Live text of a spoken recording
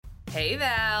Hey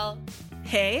Val.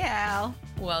 Hey Al.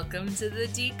 Welcome to the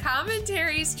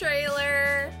D-Commentaries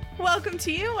trailer. Welcome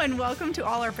to you and welcome to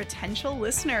all our potential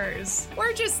listeners.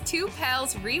 We're just two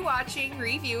pals rewatching,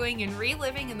 reviewing, and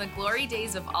reliving in the glory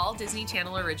days of all Disney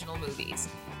Channel original movies.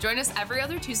 Join us every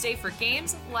other Tuesday for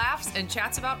games, laughs, and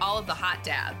chats about all of the hot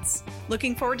dads.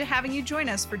 Looking forward to having you join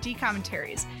us for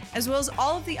D-Commentaries, as well as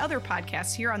all of the other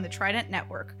podcasts here on the Trident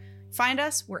Network. Find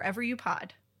us wherever you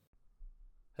pod.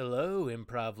 Hello,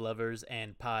 improv lovers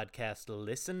and podcast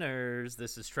listeners.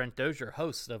 This is Trent Dozier,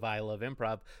 host of I Love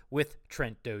Improv with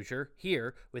Trent Dozier,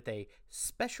 here with a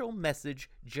special message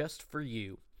just for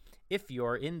you. If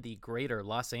you're in the greater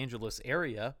Los Angeles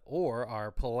area or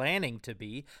are planning to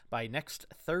be by next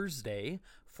Thursday,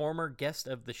 former guest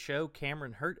of the show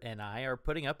Cameron Hurt and I are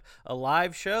putting up a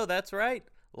live show. That's right,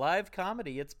 live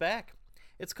comedy. It's back.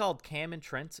 It's called Cam and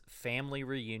Trent's Family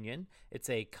Reunion. It's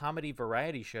a comedy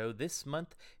variety show this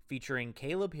month featuring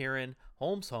Caleb Heron,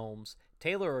 Holmes,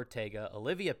 Taylor Ortega,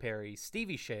 Olivia Perry,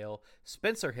 Stevie Shale,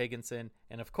 Spencer Higginson,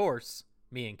 and of course,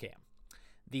 me and Cam.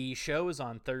 The show is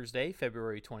on Thursday,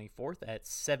 February 24th at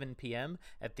 7 p.m.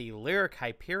 at the Lyric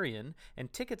Hyperion,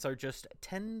 and tickets are just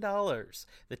 $10.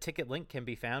 The ticket link can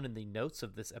be found in the notes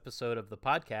of this episode of the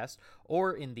podcast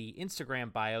or in the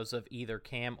Instagram bios of either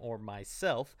Cam or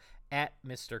myself, at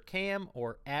Mr. Cam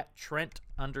or at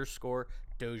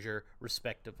Trent_Dozier,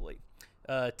 respectively.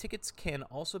 Tickets can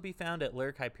also be found at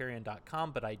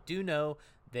lyrichyperion.com, but I do know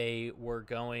they were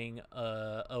going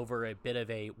over a bit of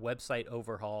a website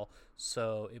overhaul,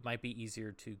 so it might be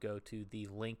easier to go to the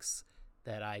links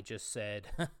that I just said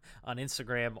on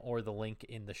Instagram or the link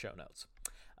in the show notes.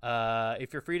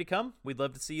 If you're free to come, we'd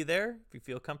love to see you there. If you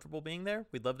feel comfortable being there,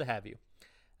 we'd love to have you.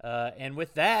 And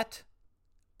with that,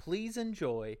 please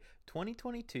enjoy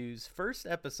 2022's first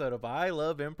episode of I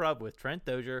Love Improv with Trent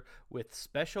Dozier with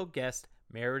special guest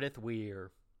Meredith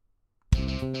Weir.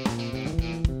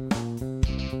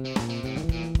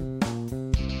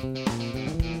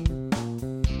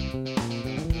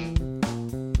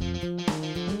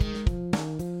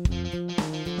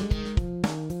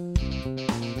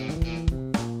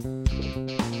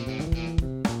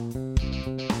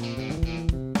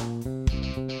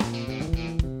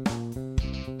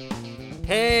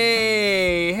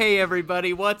 Hey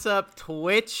everybody, what's up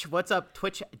Twitch? What's up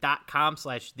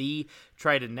twitch.com/the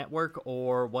Trident Network,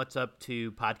 or what's up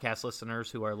to podcast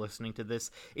listeners who are listening to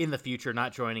this in the future,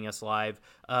 not joining us live.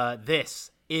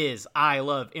 This is I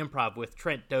Love Improv with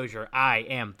Trent Dozier. I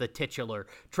am the titular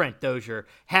Trent Dozier.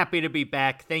 Happy to be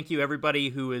back. Thank you everybody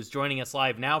who is joining us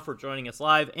live now for joining us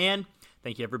live, and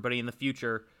thank you everybody in the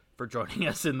future for joining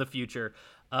us in the future.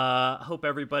 Hope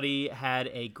everybody had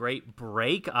a great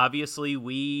break. Obviously,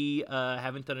 we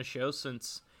haven't done a show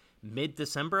since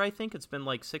mid-December, I think. It's been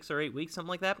like 6 or 8 weeks, something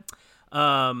like that.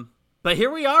 But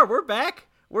here we are. We're back.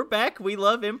 We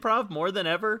love improv more than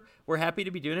ever. We're happy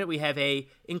to be doing it. We have a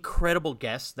incredible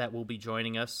guest that will be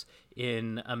joining us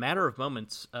in a matter of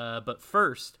moments. But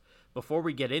first, before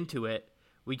we get into it,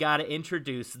 we got to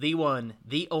introduce the one,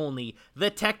 the only, the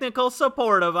technical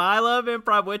support of I Love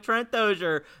Improv with Trent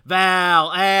Dozier,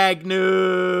 Val Agnew.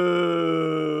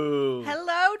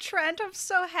 Hello, Trent. I'm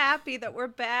so happy that we're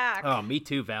back. Oh, me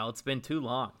too, Val. It's been too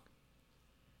long.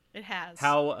 It has.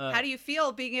 How do you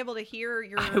feel being able to hear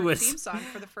your theme song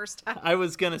for the first time? I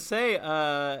was going to say,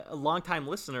 longtime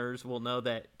listeners will know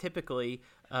that typically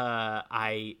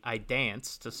I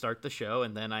dance to start the show,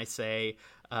 and then I say,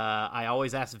 I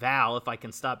always ask Val if I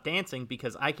can stop dancing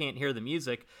because I can't hear the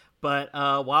music. But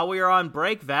while we were on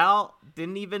break, Val I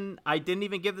didn't even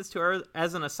give this to her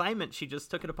as an assignment. She just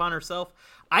took it upon herself.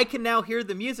 I can now hear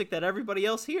the music that everybody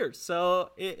else hears.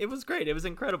 So it was great. It was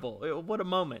incredible. What a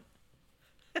moment.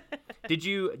 Did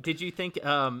you think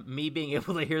me being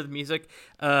able to hear the music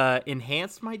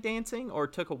enhanced my dancing or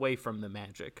took away from the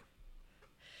magic?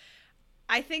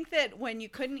 I think that when you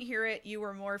couldn't hear it, you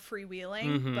were more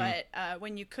freewheeling, but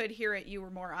when you could hear it, you were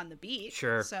more on the beat.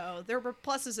 Sure. So there were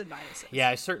pluses and minuses. Yeah,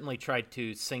 I certainly tried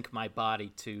to sync my body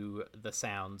to the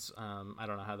sounds. I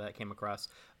don't know how that came across.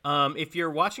 If you're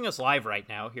watching us live right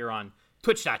now here on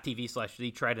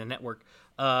twitch.tv/the Trident Network,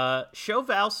 show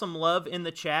Val some love in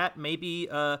the chat. Maybe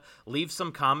leave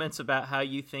some comments about how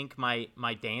you think my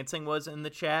dancing was in the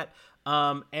chat.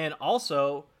 And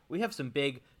also, we have some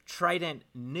big Trident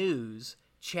news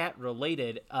chat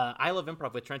related. I Love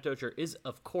Improv with Trent Dozier is,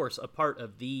 of course, a part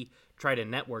of the Trident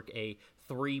Network, a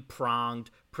three-pronged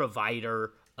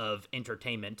provider of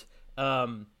entertainment.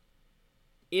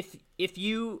 If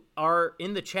you are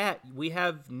in the chat, we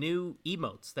have new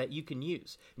emotes that you can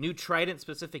use. New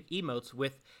Trident-specific emotes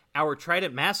with our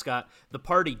Trident mascot, the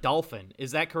Party Dolphin.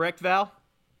 Is that correct, Val?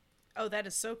 Oh, that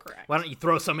is so correct. Why don't you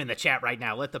throw some in the chat right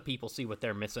now? Let the people see what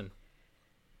they're missing.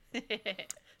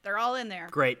 They're all in there.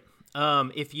 Great.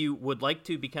 If you would like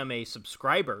to become a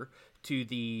subscriber to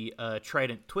the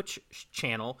Trident Twitch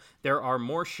channel, there are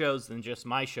more shows than just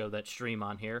my show that stream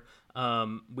on here.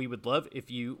 We would love if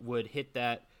you would hit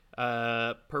that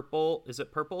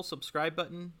purple subscribe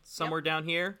button somewhere down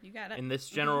here. You got it. In this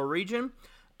general region.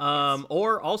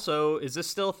 Or also, is this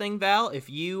still a thing, Val? If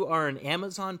you are an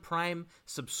Amazon Prime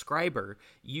subscriber,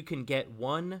 you can get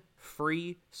one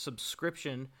free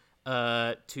subscription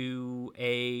to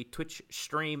a Twitch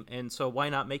stream, and so why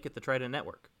not make it the Trident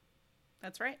Network?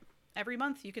 That's right. Every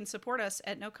month you can support us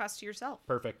at no cost to yourself.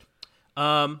 Perfect.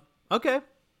 Okay.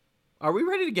 Are we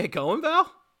ready to get going,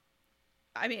 Val?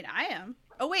 I mean, I am.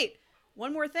 Oh, wait.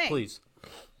 One more thing. Please.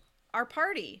 Our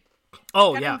party.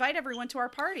 Oh, Gotta yeah. invite everyone to our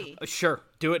party. Sure.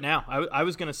 Do it now. I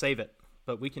was going to save it,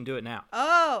 but we can do it now.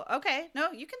 Oh, okay.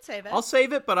 No, you can save it. I'll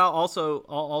save it, but I'll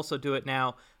also do it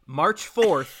now. March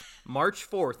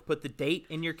 4th, put the date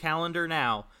in your calendar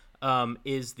now,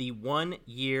 is the 1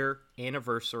 year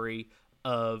anniversary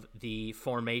of the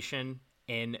formation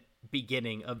and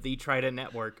beginning of the Trident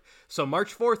Network. So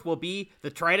March 4th will be the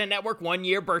Trident Network 1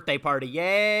 year birthday party.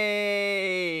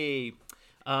 Yay!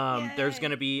 There's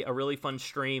going to be a really fun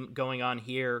stream going on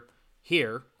here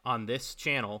on this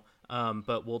channel,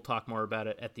 but we'll talk more about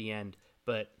it at the end.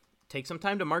 But take some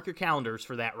time to mark your calendars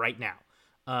for that right now.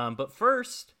 But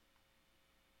first,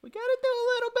 we got to do a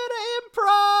little bit of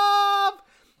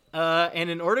improv. And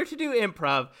in order to do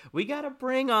improv, we got to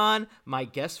bring on my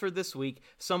guest for this week,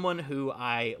 someone who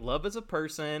I love as a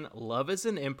person, love as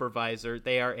an improviser.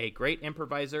 They are a great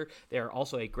improviser. They are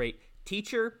also a great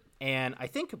teacher. And I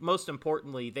think most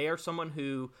importantly, they are someone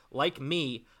who, like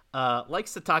me,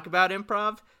 likes to talk about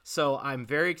improv. So I'm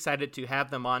very excited to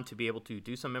have them on to be able to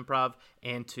do some improv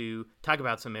and to talk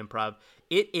about some improv.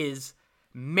 It is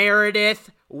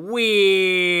Meredith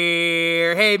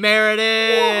Weir. Hey,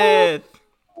 Meredith.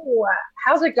 Whoa.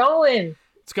 How's it going?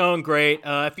 It's going great.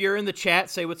 If you're in the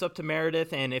chat, say what's up to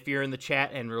Meredith. And if you're in the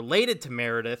chat and related to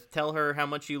Meredith, tell her how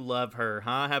much you love her.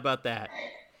 Huh? How about that?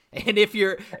 And if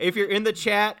you're in the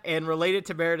chat and related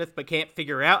to Meredith but can't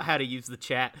figure out how to use the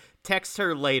chat, text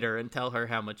her later and tell her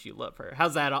how much you love her.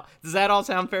 How's that all? Does that all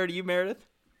sound fair to you, Meredith?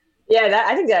 Yeah,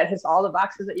 I think that hits all the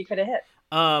boxes that you could have hit.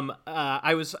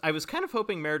 I was kind of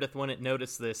hoping Meredith wouldn't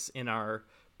notice this in our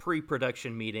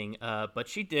pre-production meeting, but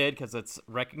she did because it's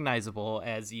recognizable,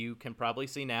 as you can probably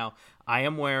see now. I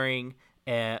am wearing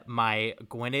my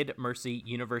Gwynedd Mercy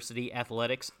University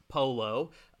Athletics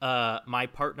polo. My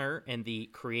partner and the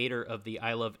creator of the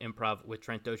I Love Improv with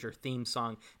Trent Dozier theme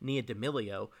song, Nia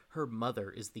D'Amelio, her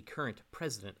mother is the current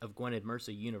president of Gwynedd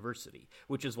Mercy University,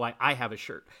 which is why I have a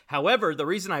shirt. However, the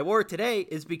reason I wore it today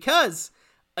is because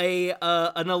an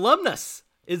alumnus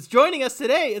is joining us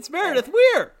today. It's Meredith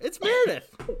Weir. It's Meredith.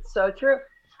 It's so true.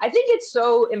 I think it's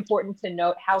so important to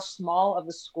note how small of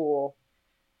a school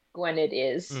Gwynedd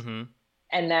is. Mm-hmm.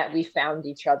 And that we found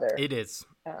each other. It is.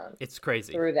 It's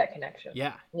crazy. Through that connection.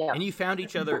 Yeah. And you found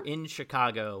each other in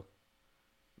Chicago,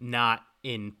 not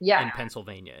in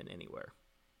Pennsylvania and anywhere.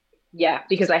 Yeah,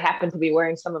 because I happen to be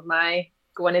wearing some of my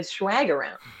Gwynedd swag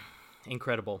around.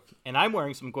 Incredible. And I'm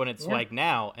wearing some Gwynedd swag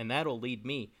now, and that'll lead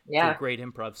me to a great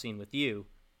improv scene with you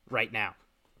right now.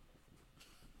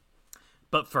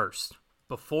 But first,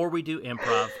 before we do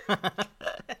improv...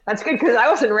 That's good, because I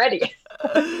wasn't ready.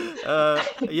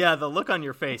 Yeah, the look on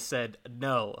your face said,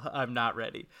 no, I'm not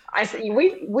ready. I said,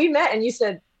 we met and you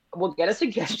said, we'll get a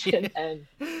suggestion, and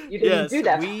you didn't do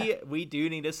that. We do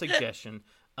need a suggestion.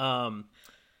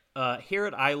 Here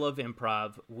at I Love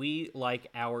Improv, we like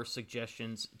our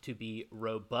suggestions to be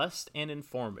robust and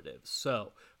informative.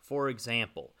 So, for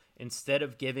example, instead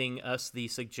of giving us the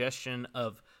suggestion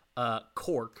of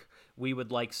cork, we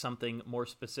would like something more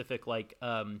specific like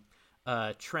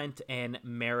Trent and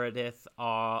Meredith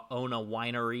own a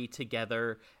winery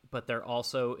together, but they're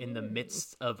also in the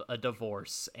midst of a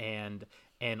divorce, and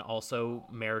also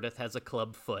Meredith has a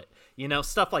club foot. You know,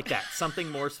 stuff like that. Something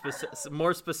more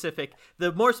specific.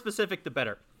 The more specific, the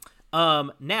better.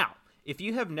 Now, if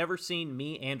you have never seen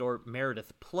me and or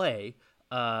Meredith play,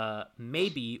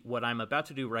 maybe what I'm about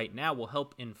to do right now will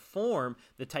help inform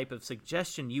the type of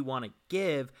suggestion you want to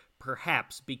give,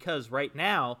 perhaps, because right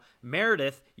now,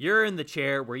 Meredith, you're in the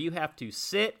chair where you have to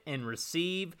sit and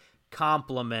receive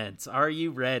compliments. Are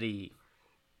you ready?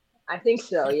 I think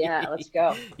so, yeah. Let's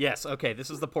go. Yes, okay.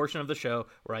 This is the portion of the show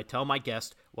where I tell my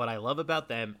guest what I love about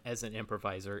them as an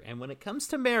improviser. And when it comes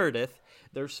to Meredith,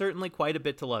 there's certainly quite a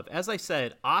bit to love. As I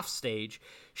said, off stage,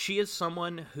 she is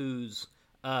someone whose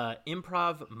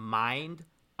improv mind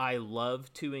I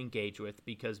love to engage with,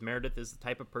 because Meredith is the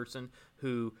type of person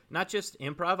who, not just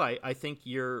improv, I think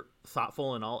you're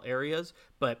thoughtful in all areas,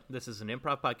 but this is an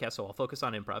improv podcast, so I'll focus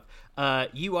on improv.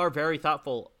 You are very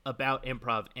thoughtful about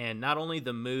improv, and not only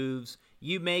the moves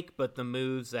you make, but the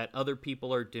moves that other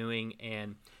people are doing,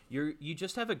 and you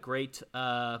just have a great...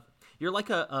 You're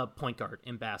like a point guard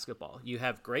in basketball. You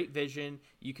have great vision.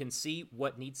 You can see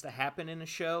what needs to happen in a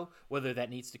show, whether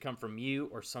that needs to come from you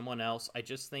or someone else. I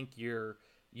just think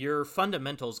your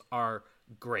fundamentals are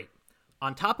great.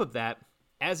 On top of that,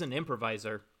 as an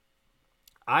improviser,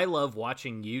 I love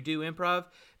watching you do improv,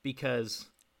 because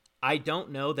I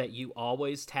don't know that you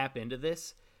always tap into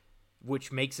this,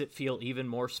 which makes it feel even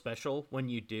more special when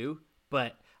you do.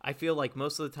 But I feel like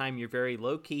most of the time you're very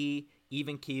low-key,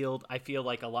 even-keeled. I feel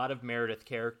like a lot of Meredith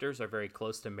characters are very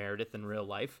close to Meredith in real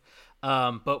life.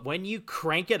 But when you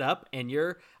crank it up, and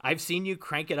I've seen you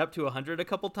crank it up to 100 a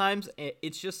couple times,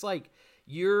 it's just like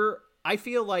I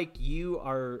feel like you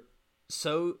are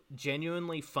so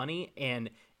genuinely funny, and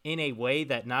in a way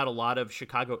that not a lot of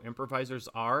Chicago improvisers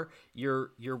are.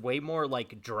 You're way more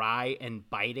like dry and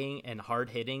biting and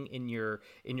hard-hitting in your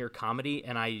comedy,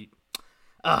 and I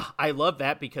love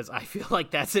that, because I feel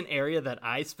like that's an area that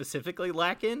I specifically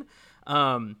lack in.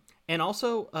 And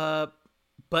also,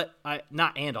 but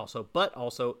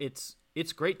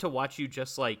it's great to watch you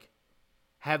just like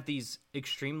have these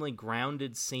extremely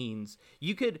grounded scenes.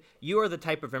 You are the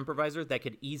type of improviser that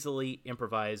could easily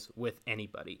improvise with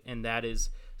anybody. And that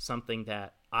is something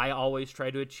that I always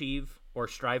try to achieve or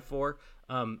strive for.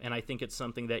 And I think it's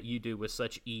something that you do with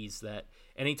such ease that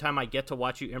anytime I get to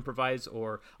watch you improvise,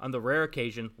 or on the rare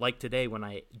occasion, like today, when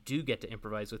I do get to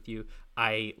improvise with you,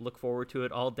 I look forward to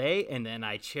it all day, and then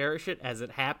I cherish it as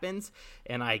it happens,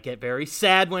 and I get very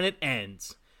sad when it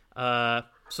ends.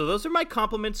 So those are my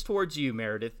compliments towards you,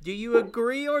 Meredith. Do you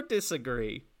agree or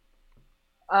disagree?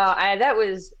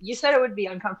 You said it would be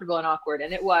uncomfortable and awkward,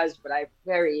 and it was, but I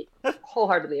very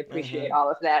wholeheartedly appreciate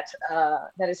all of that.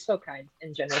 That is so kind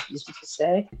and generous of you to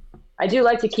say. I do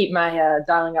like to keep my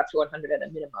dialing up to 100 at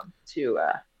a minimum to,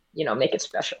 make it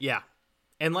special. Yeah.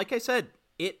 And like I said,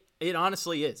 it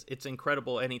honestly is. It's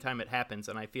incredible anytime it happens,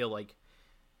 and I feel like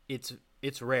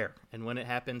it's rare, and when it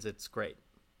happens, it's great.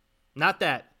 Not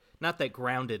that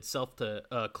grounded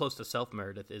close to self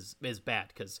Meredith is bad,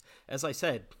 because as I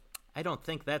said, I don't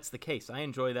think that's the case. I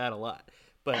enjoy that a lot.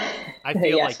 But I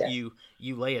feel yes.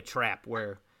 You lay a trap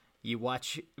where you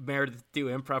watch Meredith do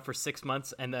improv for 6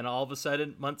 months, and then all of a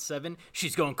sudden, month 7,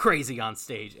 she's going crazy on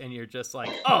stage, and you're just like,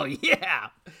 oh yeah,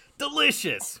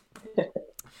 delicious.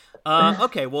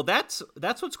 Okay, well that's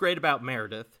what's great about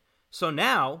Meredith. So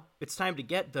now it's time to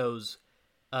get those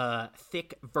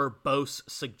thick, verbose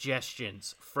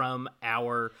suggestions from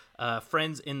our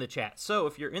friends in the chat. So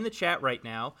if you're in the chat right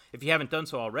now, if you haven't done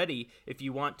so already, if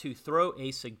you want to throw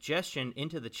a suggestion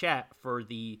into the chat for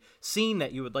the scene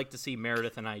that you would like to see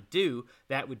Meredith and I do,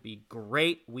 that would be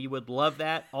great. We would love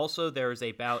that. Also, there's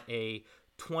about a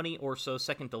 20 or so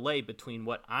second delay between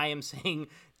what I am saying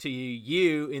to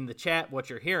you in the chat, what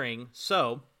you're hearing.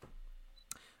 So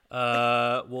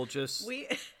we'll just...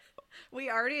 We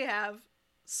already have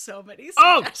so many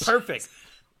suggestions. Oh, perfect.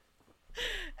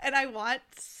 And I want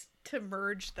to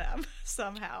merge them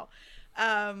somehow.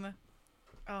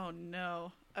 Oh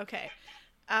no. Okay.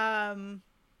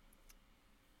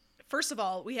 First of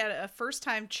all, we had a first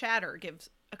time chatter give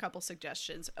a couple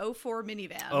suggestions. 04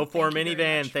 Minivan. 04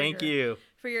 Minivan, thank you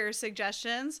for your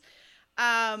suggestions.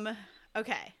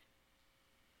 Okay.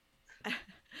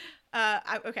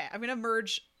 Okay, I'm gonna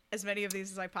merge as many of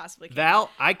these as I possibly can.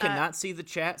 Val, I cannot see the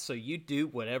chat, so you do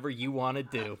whatever you want to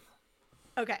do.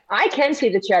 Okay. I can see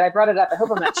the chat. I brought it up. I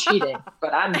hope I'm not cheating,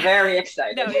 but I'm very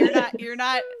excited. No, you're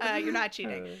not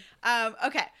cheating.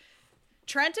 Okay.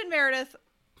 Trent and Meredith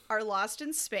are lost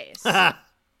in space.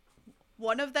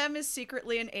 One of them is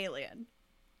secretly an alien.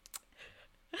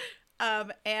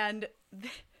 And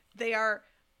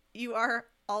you are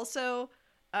also,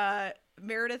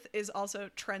 Meredith is also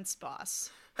Trent's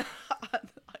boss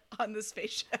on the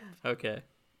spaceship. Okay.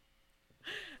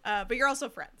 But you're also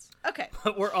friends. Okay.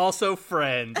 But we're also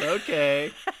friends.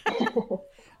 Okay.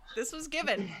 This was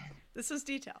given. This was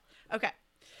detail. Okay.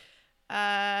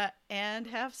 And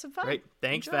have some fun. Great.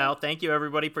 Thanks, Enjoy. Val. Thank you,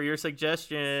 everybody, for your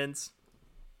suggestions.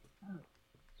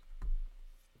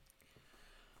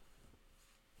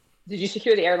 Did you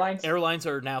secure the airlines? Airlines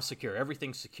are now secure.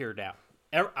 Everything's secure now.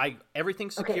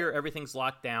 Everything's secure. Okay. Everything's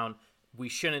locked down. We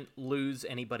shouldn't lose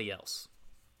anybody else.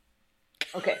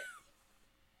 Okay.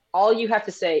 All you have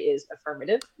to say is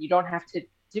affirmative. You don't have to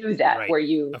do that right. where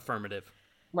you... Affirmative.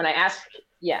 When I ask,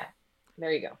 yeah.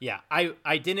 There you go. Yeah,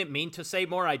 I didn't mean to say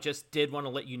more. I just did want to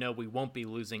let you know we won't be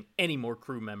losing any more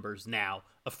crew members now.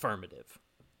 Affirmative.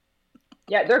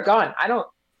 Yeah, they're gone.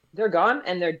 They're gone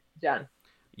and they're done.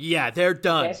 Yeah, they're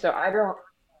done. Okay,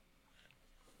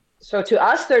 so to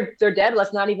us, they're dead.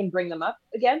 Let's not even bring them up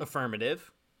again.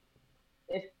 Affirmative.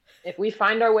 If we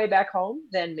find our way back home,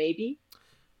 then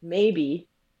maybe,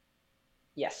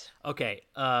 yes. Okay.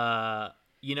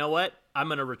 You know what? I'm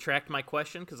going to retract my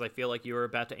question because I feel like you were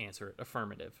about to answer it.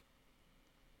 Affirmative.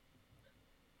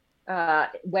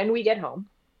 When we get home,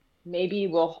 maybe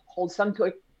we'll hold some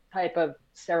type of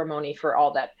ceremony for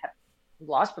all that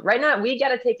lost. But right now, we got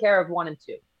to take care of 1 and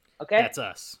 2. Okay? That's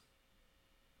us.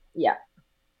 Yeah.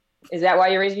 Is that why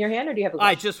you're raising your hand, or do you have a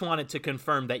question? I just wanted to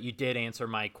confirm that you did answer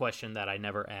my question that I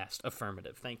never asked.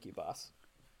 Affirmative. Thank you, boss.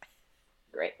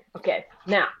 Great. Okay.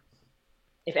 Now,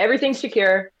 if everything's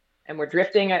secure and we're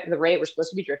drifting at the rate we're supposed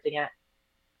to be drifting at,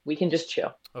 we can just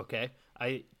chill. Okay.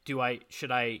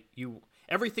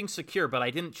 Everything's secure, but I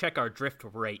didn't check our drift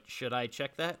rate. Should I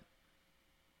check that?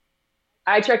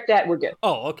 I checked that. We're good.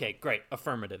 Oh, okay. Great.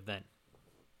 Affirmative then.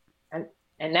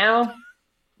 And now,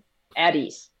 at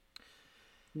ease.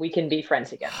 We can be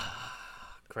friends again.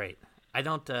 Great. I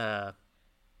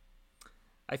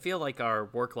feel like our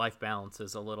work-life balance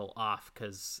is a little off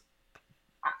because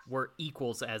we're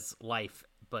equals as life,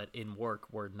 but in work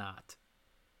we're not.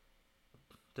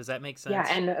 Does that make sense? Yeah,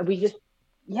 and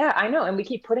I know. And we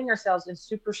keep putting ourselves in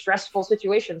super stressful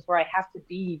situations where I have to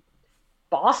be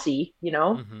bossy,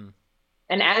 Mm-hmm.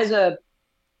 And as a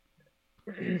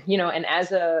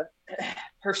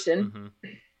person, Mm-hmm.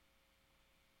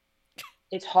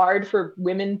 It's hard for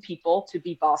women people to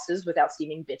be bosses without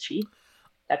seeming bitchy.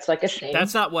 That's like a shame.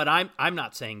 That's not what I'm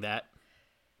not saying that.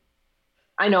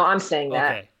 I know I'm saying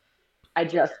that. Okay.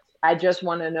 I just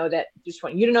want to know that. Just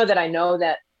want you to know that I know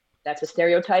that that's a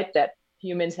stereotype that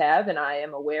humans have, and I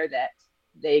am aware that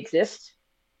they exist.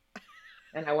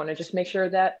 And I want to just make sure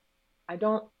that I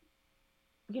don't,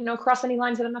 cross any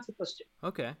lines that I'm not supposed to.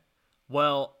 Okay.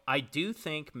 Well, I do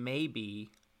think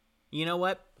maybe, you know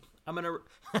what? I'm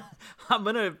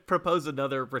gonna propose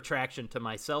another retraction to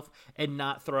myself and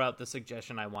not throw out the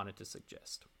suggestion I wanted to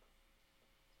suggest.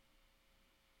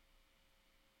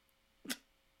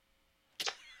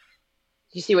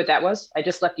 You see what that was? I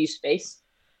just left you space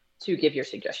to give your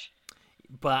suggestion.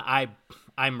 But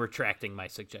I'm retracting my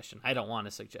suggestion. I don't want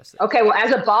to suggest it. Okay, well,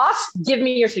 as a boss, give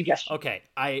me your suggestion. Okay,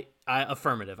 I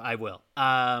affirmative. I will.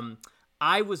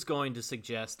 I was going to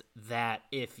suggest that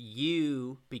if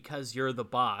you, because you're the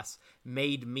boss,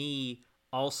 made me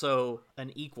also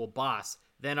an equal boss,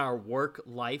 then our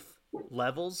work-life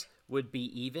levels would be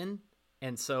even,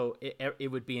 and so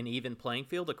it would be an even playing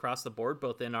field across the board,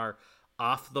 both in our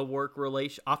off the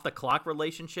clock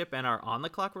relationship and our on the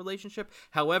clock relationship.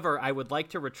 However, I would like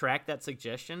to retract that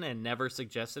suggestion and never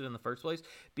suggest it in the first place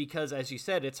because, as you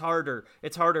said, it's harder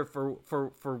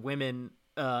for women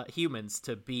humans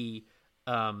to be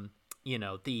the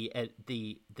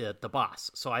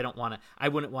boss. So I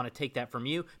wouldn't want to take that from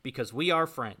you because we are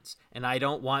friends, and I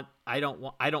don't want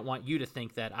you to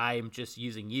think that I am just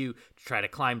using you to try to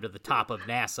climb to the top of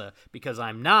NASA because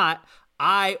I'm not.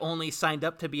 I only signed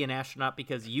up to be an astronaut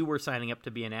because you were signing up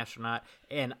to be an astronaut,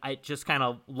 and I just kind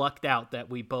of lucked out that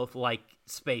we both like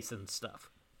space and stuff.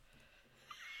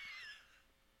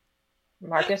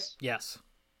 Marcus? Yes.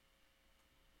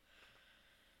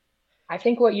 I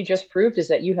think what you just proved is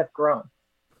that you have grown.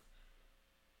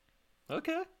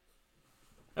 Okay.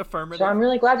 Affirmative. So I'm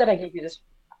really glad that I gave you this.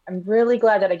 I'm really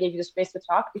glad that I gave you the space to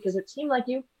talk because it seemed like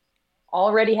you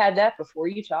already had that before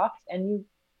you talked, and you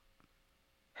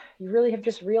really have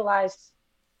just realized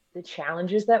the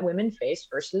challenges that women face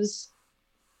versus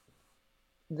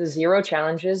the zero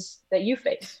challenges that you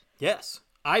face. Yes.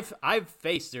 I've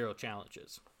faced zero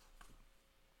challenges.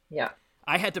 Yeah.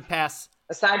 I had to pass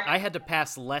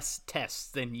less tests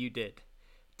than you did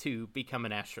to become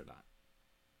an astronaut.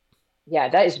 Yeah,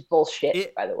 that is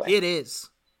bullshit, by the way. It is.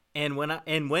 And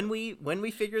when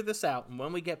we figure this out and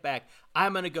when we get back,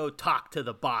 I'm going to go talk to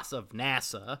the boss of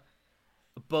NASA,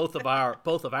 both of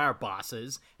our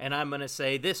bosses, and I'm going to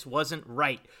say this wasn't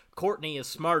right. Courtney is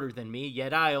smarter than me,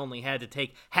 yet I only had to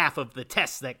take half of the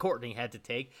tests that Courtney had to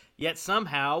take, yet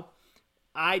somehow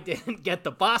I didn't get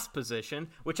the boss position,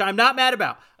 which I'm not mad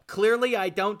about. Clearly, I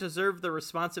don't deserve the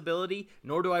responsibility,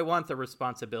 nor do I want the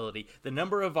responsibility. The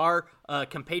number of our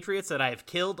compatriots that I have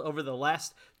killed over the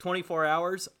last 24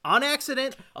 hours, on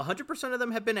accident, 100% of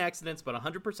them have been accidents, but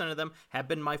 100% of them have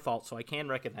been my fault, so I can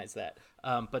recognize that.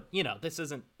 But, this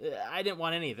isn't... I didn't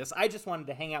want any of this. I just wanted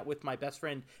to hang out with my best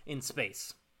friend in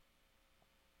space.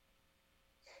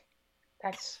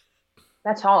 That's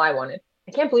all I wanted.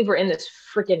 I can't believe we're in this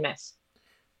freaking mess.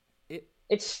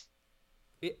 It's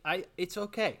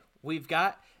okay. We've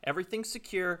got everything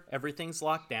secure. Everything's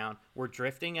locked down. We're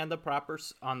drifting on the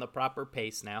proper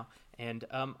pace now, and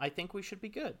I think we should be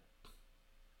good.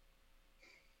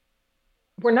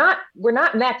 We're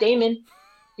not Matt Damon.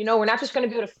 We're not just going to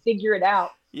be able to figure it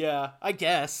out. Yeah, I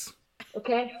guess.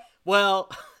 Okay.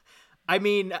 Well, I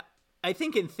mean, I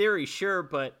think in theory, sure,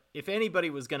 but if anybody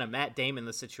was going to Matt Damon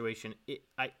the situation,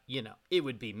 it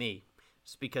would be me.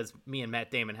 Just because me and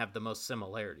Matt Damon have the most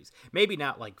similarities. Maybe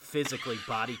not like physically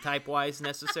body type wise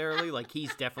necessarily. Like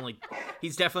he's definitely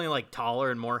like taller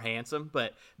and more handsome,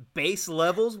 but base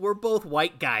levels, we're both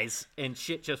white guys and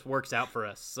shit just works out for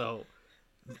us. So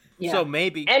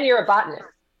maybe. And you're a botanist.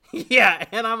 Yeah,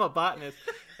 and I'm a botanist.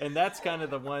 And that's kind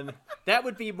of the one that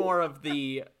would be more of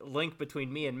the link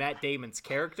between me and Matt Damon's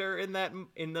character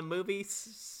in the movie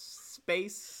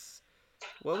space.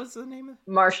 What was the name of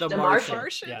it? Martian. The Martian.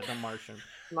 Yeah, The Martian.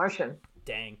 Martian.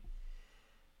 Dang.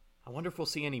 I wonder if we'll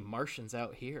see any Martians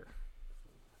out here.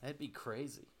 That'd be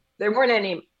crazy. There weren't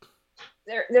any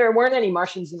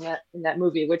Martians in that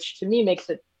movie, which to me makes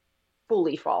it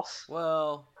fully false.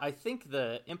 Well, I think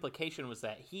the implication was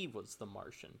that he was the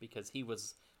Martian because he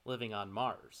was living on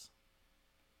Mars.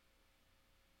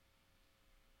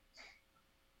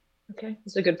 Okay,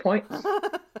 that's a good point.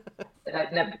 that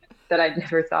I'd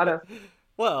never thought of.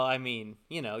 Well, I mean,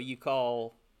 you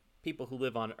call people who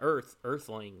live on Earth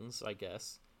Earthlings, I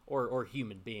guess, or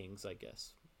human beings, I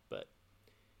guess. But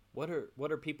what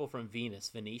are people from Venus?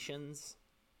 Venetians?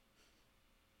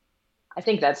 I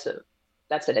think that's an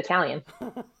Italian.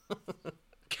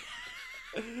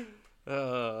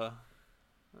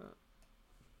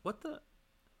 What the?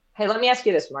 Hey, let me ask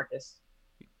you this, Marcus.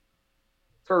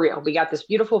 For real, we got this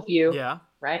beautiful view. Yeah.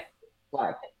 Right?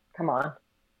 Like, come on.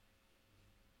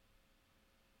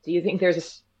 Do you think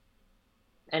there's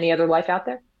any other life out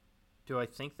there? Do I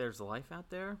think there's life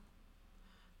out there?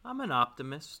 I'm an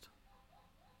optimist.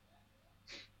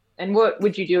 And what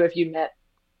would you do if you met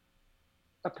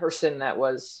a person that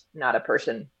was not a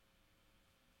person,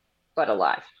 but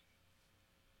alive?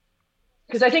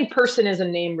 Because I think person is a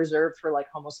name reserved for like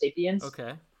Homo sapiens.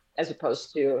 Okay. As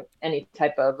opposed to any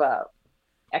type of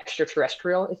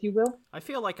extraterrestrial, if you will. I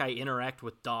feel like I interact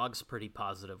with dogs pretty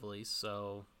positively,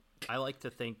 so I like to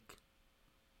think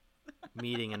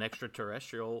meeting an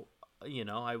extraterrestrial,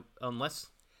 unless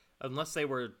they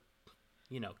were,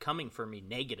 coming for me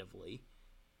negatively,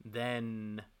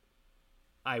 then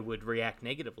I would react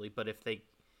negatively. But if they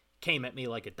came at me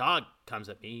like a dog comes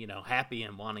at me, happy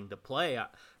and wanting to play,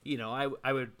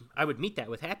 I would meet that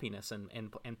with happiness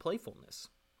and playfulness.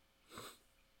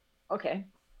 Okay.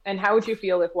 And how would you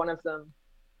feel if one of them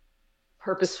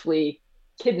purposefully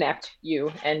kidnapped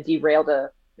you and derailed a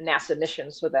NASA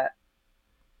mission so that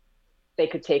they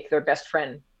could take their best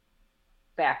friend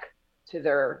back to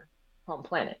their home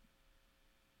planet?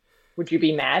 Would you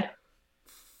be mad?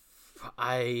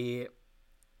 I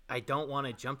don't want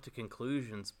to jump to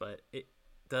conclusions, but it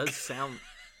does sound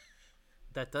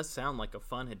like a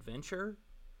fun adventure.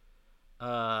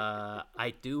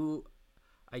 I do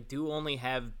only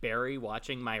have Barry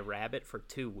watching my rabbit for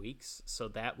 2 weeks, so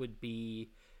that would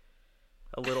be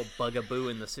a little bugaboo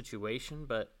in the situation.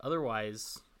 But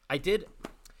otherwise,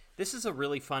 this is a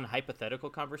really fun hypothetical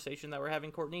conversation that we're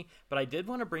having, Courtney, but I did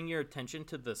want to bring your attention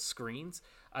to the screens.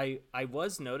 I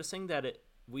was noticing that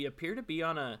we appear to be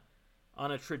on a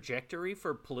trajectory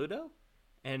for Pluto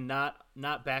and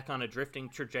not back on a drifting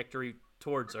trajectory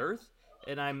towards Earth.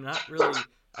 And I'm not really,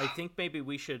 I think maybe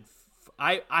we should,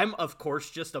 I'm of course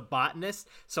just a botanist,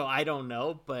 so I don't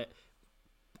know, but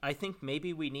I think maybe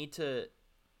you need to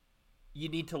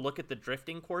look at the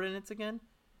drifting coordinates again.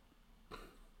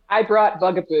 I brought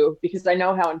Bugaboo because I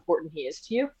know how important he is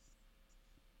to you.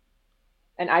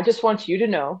 And I just want you to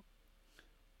know.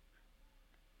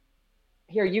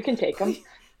 Here, you can take him.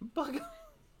 Bugaboo,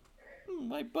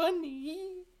 my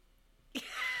bunny.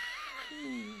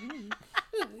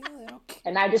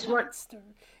 And I just want...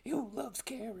 Who loves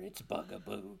carrots,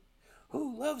 Bugaboo?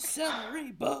 Who loves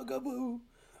celery, Bugaboo?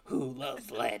 Who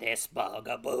loves lettuce,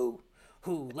 Bugaboo?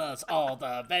 Who loves all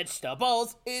the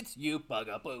vegetables? It's you,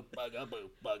 Bugaboo, Bugaboo,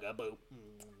 Bugaboo.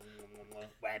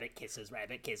 Rabbit kisses,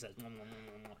 rabbit kisses.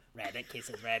 Rabbit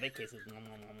kisses, rabbit kisses. Okay,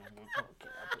 I'll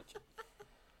put you.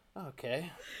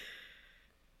 Okay.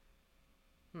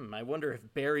 I wonder if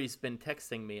Barry's been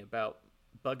texting me about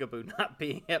Bugaboo not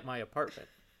being at my apartment.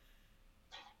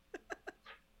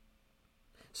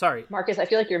 Sorry, Marcus. I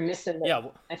feel like you're missing.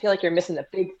 I feel like you're missing the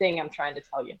big thing I'm trying to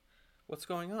tell you. What's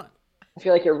going on? I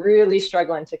feel like you're really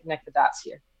struggling to connect the dots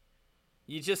here.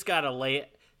 You just gotta lay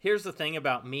it. Here's the thing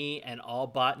about me and all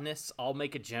botanists. I'll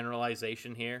make a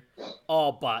generalization here.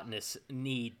 All botanists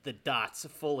need the dots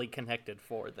fully connected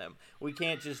for them. We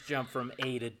can't just jump from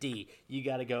A to D. You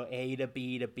got to go A to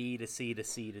B to B to C to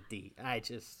C to D.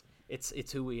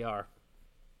 It's who we are.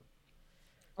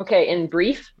 Okay, in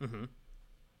brief, Mm-hmm.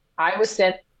 I was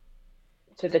sent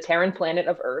to the Terran planet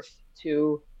of Earth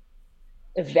to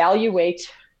evaluate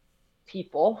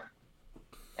people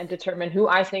and determine who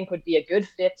I think would be a good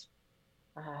fit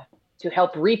to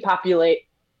help repopulate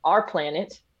our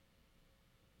planet,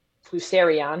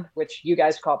 Flusarion, which you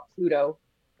guys call Pluto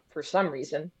for some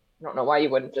reason. I don't know why you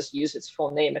wouldn't just use its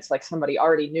full name. It's like somebody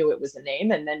already knew it was a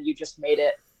name, and then you just made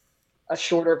it a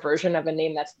shorter version of a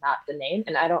name that's not the name.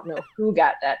 And I don't know who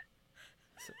got that.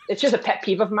 It's just a pet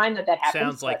peeve of mine that happens.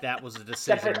 Sounds like that was a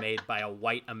decision made by a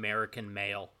white American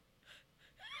male.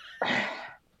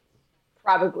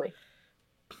 Probably.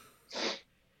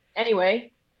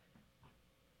 Anyway,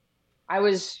 I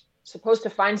was supposed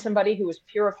to find somebody who was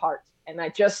pure of heart. And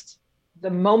the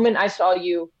moment I saw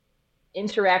you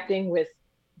interacting with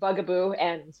Bugaboo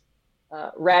and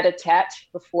Rat-a-tat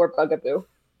before Bugaboo,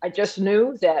 I just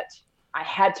knew that I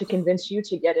had to convince you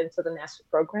to get into the NASA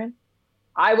program.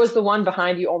 I was the one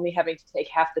behind you only having to take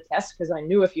half the test because I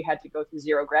knew if you had to go through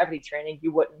zero gravity training,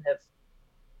 you wouldn't have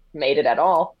made it at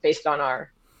all based on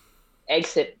our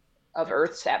exit of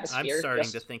Earth's atmosphere. I'm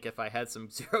starting to think if I had some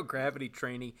zero gravity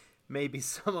training, maybe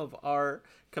some of our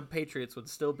compatriots would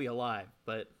still be alive,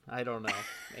 but I don't know.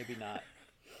 Maybe not.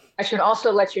 I should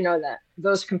also let you know that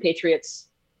those compatriots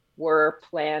were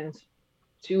planned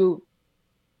to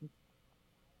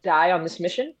die on this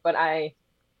mission, but I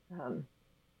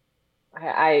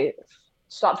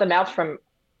sought them out from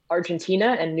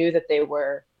Argentina and knew that they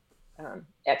were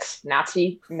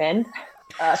ex-Nazi men,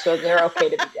 so they're okay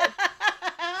to be dead.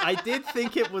 I did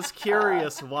think it was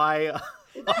curious why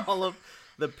all of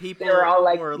the people They were all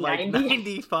like were like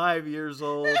 95 years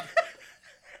old.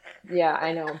 Yeah,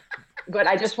 I know. But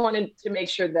I just wanted to make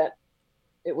sure that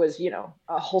it was,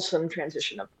 a wholesome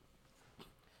transition of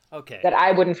Okay. that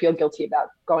I wouldn't feel guilty about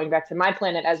going back to my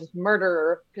planet as a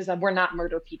murderer, because we're not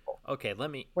murder people. Okay,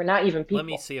 we're not even people. Let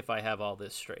me see if I have all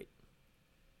this straight.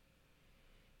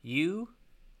 You,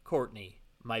 Courtney,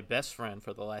 my best friend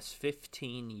for the last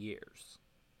 15 years,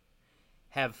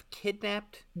 have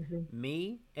kidnapped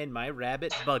me and my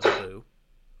rabbit Bugaboo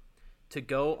to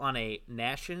go on a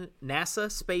NASA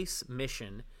space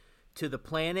mission to the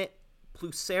planet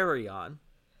Flusarion,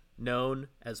 known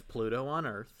as Pluto on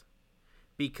Earth,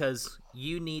 because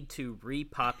you need to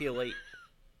repopulate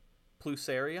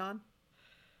Flusarion?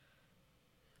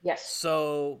 Yes.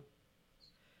 So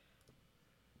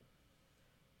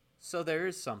there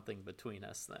is something between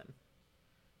us then.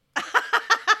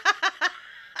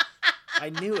 I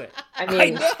knew it. I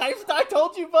mean, I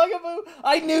told you, Bugaboo.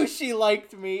 I knew she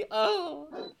liked me. Oh.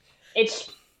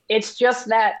 It's just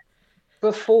that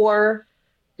before,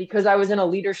 because I was in a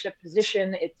leadership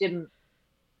position, it didn't.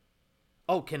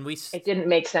 Oh, can we? It didn't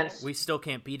make sense. We still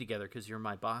can't be together because you're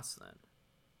my boss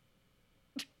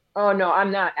then. Oh no,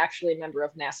 I'm not actually a member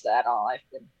of NASA at all. I've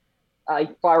been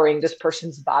borrowing this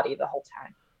person's body the whole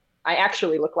time. I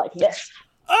actually look like this.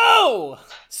 Oh,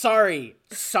 sorry.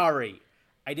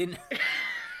 I didn't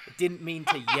mean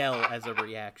to yell as a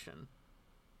reaction.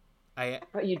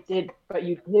 But you did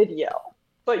yell.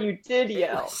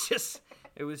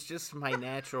 It was just my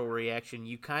natural reaction.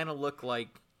 You kind of look like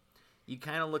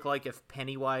if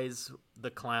Pennywise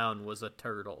the clown was a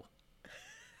turtle.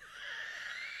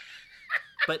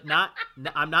 But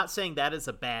I'm not saying that is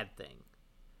a bad thing.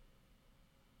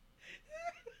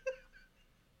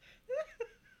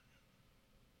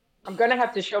 I'm gonna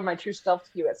have to show my true self to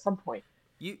you at some point.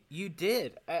 You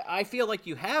did. I feel like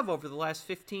you have over the last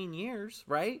 15 years,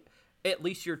 right? At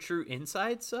least your true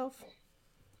inside self.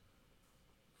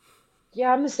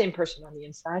 Yeah, I'm the same person on the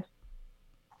inside.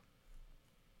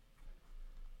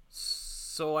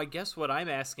 So I guess what I'm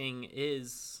asking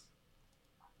is,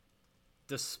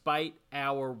 despite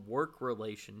our work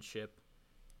relationship,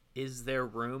 is there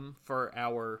room for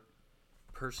our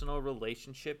personal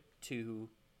relationship to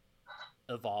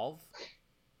evolve,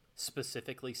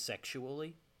 specifically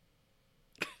sexually?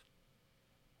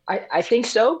 I think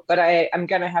so, but I'm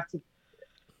gonna have to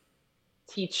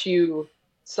teach you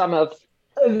some of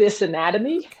this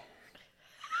anatomy.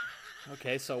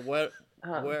 Okay, so where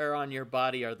on your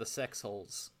body are the sex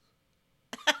holes?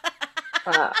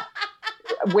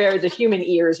 Where the human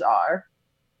ears are.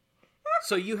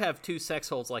 So you have 2 sex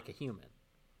holes like a human.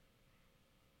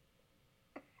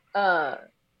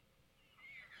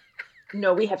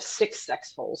 No, we have 6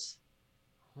 sex holes.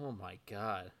 Oh my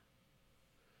god.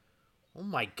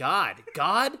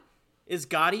 God? Is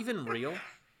God even real?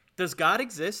 Does God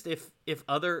exist if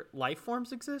other life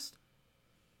forms exist?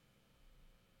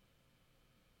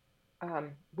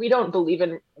 We don't believe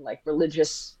in like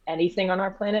religious anything on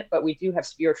our planet, but we do have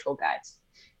spiritual guides.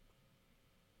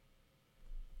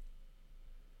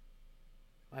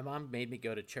 My mom made me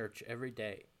go to church every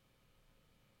day.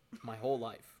 My whole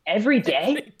life. Every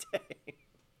day? Every day.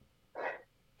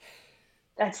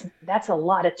 That's a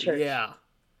lot of church. Yeah.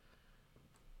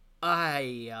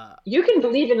 You can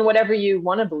believe in whatever you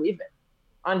want to believe in.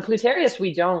 On Plutarius,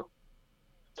 we don't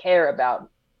care about.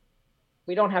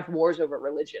 We don't have wars over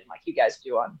religion like you guys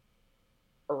do on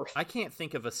Earth. I can't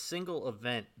think of a single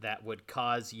event that would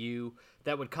cause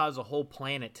a whole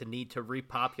planet to need to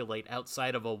repopulate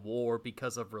outside of a war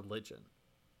because of religion.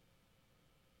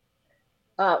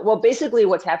 Well, basically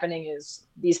what's happening is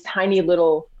these tiny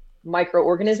little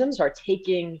microorganisms are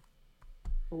taking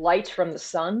light from the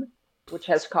sun, which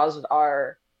has caused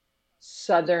our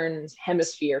southern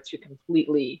hemisphere to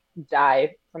completely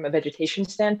die from a vegetation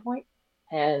standpoint,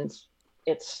 and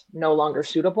it's no longer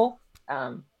suitable.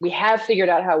 We have figured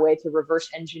out how a way to reverse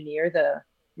engineer the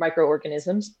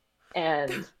microorganisms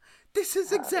and This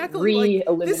is exactly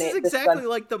re-eliminate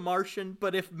like The Martian,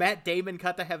 but if Matt Damon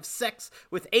got to have sex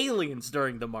with aliens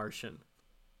during The Martian.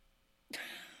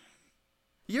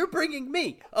 You're bringing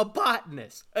me, a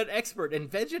botanist, an expert in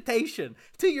vegetation,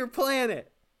 to your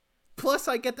planet. Plus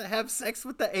I get to have sex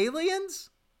with the aliens?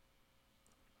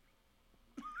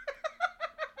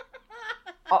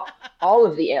 all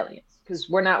of the aliens, because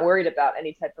we're not worried about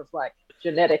any type of like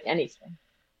genetic anything.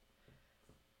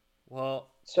 Well,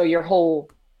 so your whole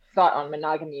thought on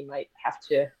monogamy might have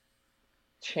to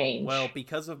change. Well,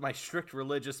 because of my strict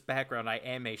religious background, I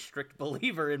am a strict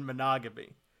believer in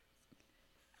monogamy.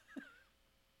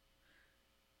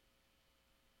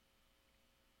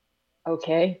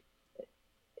 Okay.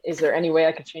 Is there any way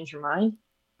I could change your mind?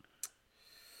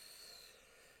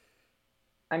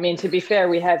 I mean, to be fair,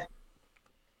 we have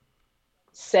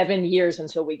 7 years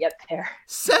until we get there.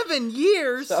 7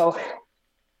 years? So,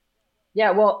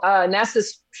 yeah, well,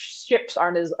 NASA's ships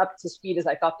aren't as up to speed as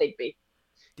I thought they'd be.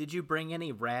 Did you bring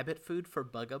any rabbit food for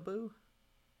Bugaboo?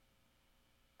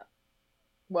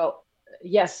 Well,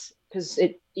 yes, because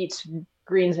it eats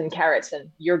greens and carrots, and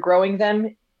you're growing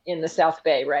them in the South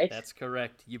Bay, right? That's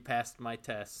correct. You passed my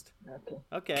test.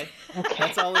 Okay.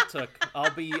 That's all it took.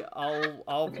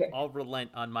 I'll relent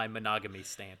on my monogamy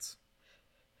stance.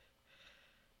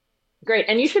 Great.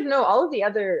 And you should know all of the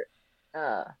other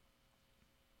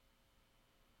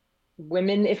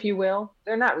women, if you will.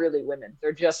 They're not really women.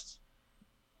 They're just,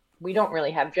 we don't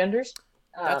really have genders.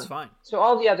 That's fine. So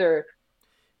all the other...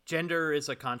 Gender is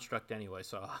a construct anyway,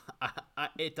 so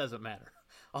it doesn't matter.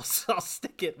 I'll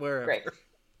stick it wherever. Great.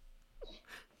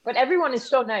 But everyone is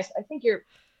so nice. I think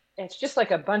it's just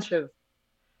like a bunch of,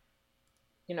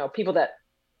 people that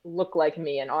look like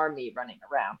me and are me running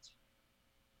around.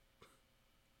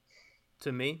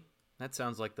 To me, that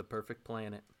sounds like the perfect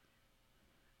planet.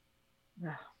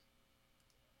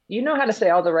 You know how to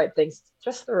say all the right things,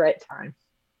 just the right time.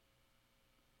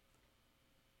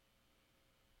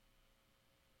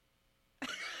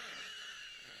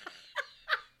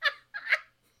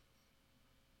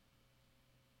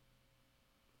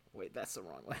 Wait, that's the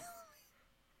wrong way.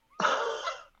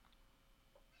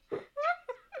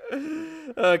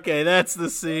 Okay, that's the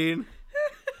scene.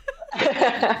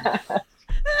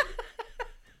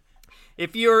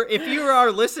 If you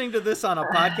are listening to this on a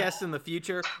podcast in the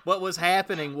future, what was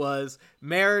happening was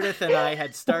Meredith and I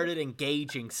had started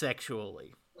engaging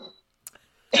sexually.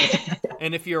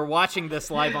 And if you're watching this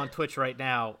live on Twitch right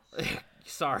now,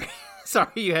 sorry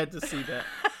you had to see that.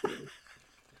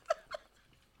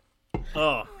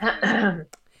 Oh,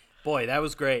 boy, that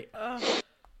was great. That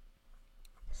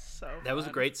was a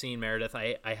great scene, Meredith.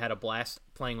 I had a blast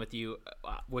playing with you,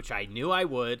 which I knew I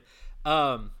would.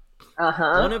 One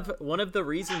of the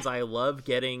reasons I love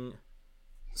getting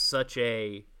such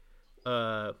a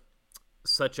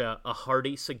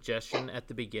hearty suggestion at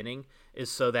the beginning is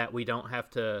so that we don't have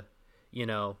to,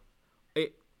 the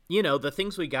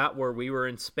things we got where we were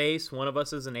in space, one of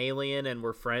us is an alien and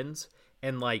we're friends,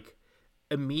 and like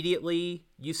immediately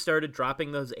you started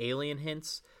dropping those alien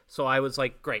hints. So I was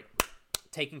like, great,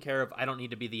 taken care of. I don't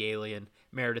need to be the alien.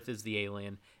 Meredith is the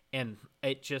alien. And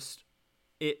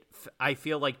I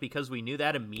feel like because we knew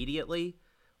that immediately,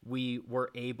 we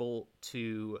were able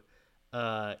to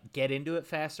get into it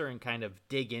faster and kind of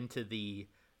dig into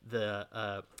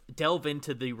delve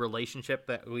into the relationship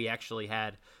that we actually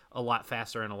had a lot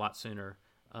faster and a lot sooner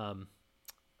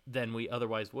than we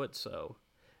otherwise would. So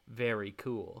very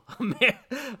cool. Yeah.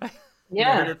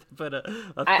 Meredith put a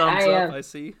thumbs up, I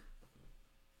see.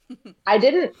 I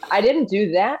didn't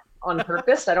do that on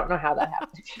purpose. I don't know how that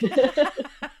happened.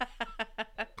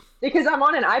 Because I'm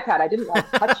on an iPad. I didn't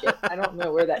like touch it. I don't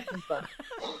know where that came from.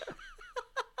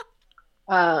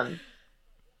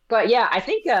 But yeah, I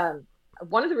think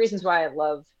one of the reasons why I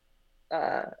love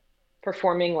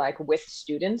performing like with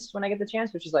students when I get the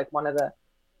chance, which is like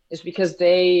is because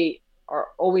they are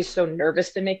always so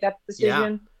nervous to make that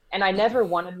decision. Yeah. And I never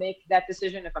want to make that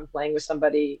decision if I'm playing with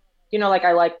somebody, like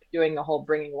I like doing the whole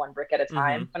bringing one brick at a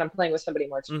time when I'm playing with somebody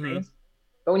more experienced.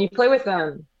 But when you play with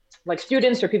like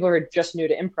students or people who are just new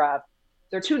to improv,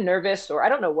 they're too nervous, or I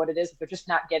don't know what it is. They're just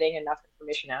not getting enough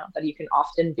information out that you can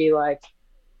often be like,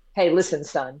 hey, listen,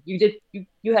 son, you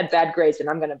had bad grades and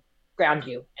I'm going to ground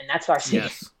you. And that's our scene.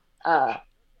 Yes.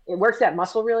 It works that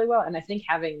muscle really well. And I think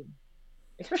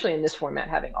especially in this format,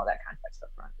 having all that context up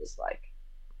front is like,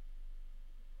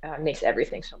 makes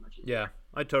everything so much easier. Yeah,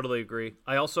 I totally agree.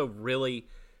 I also really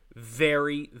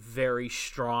very, very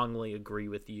strongly agree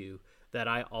with you that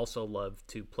I also love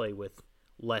to play with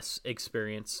less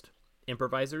experienced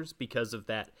improvisers because of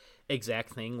that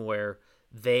exact thing where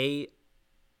I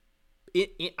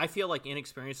feel like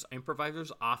inexperienced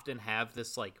improvisers often have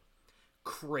this like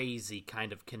crazy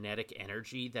kind of kinetic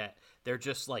energy that they're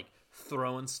just like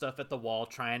throwing stuff at the wall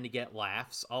trying to get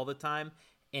laughs all the time,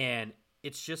 and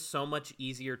it's just so much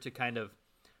easier to kind of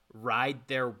ride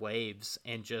their waves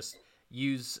and just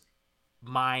use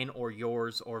mine or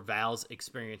yours or Val's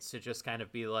experience to just kind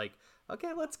of be like, okay,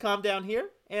 let's calm down here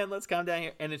and let's calm down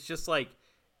here. And it's just like,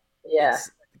 yeah, it's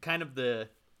kind of the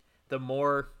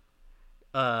more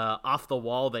off the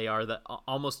wall they are, the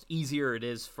almost easier it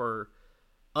is for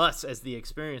us as the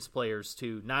experienced players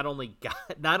to not only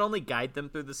guide them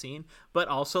through the scene, but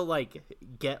also like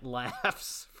get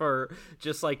laughs for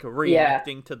just like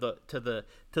reacting to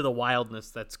the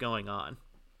wildness that's going on.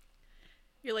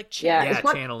 You're like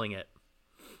channeling it.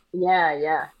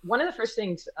 Yeah. One of the first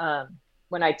things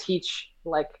when I teach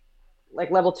like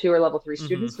level 2 or level 3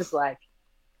 students is like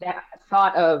that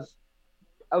thought of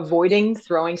avoiding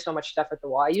throwing so much stuff at the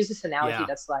wall. I use this analogy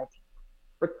that's like,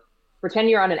 pretend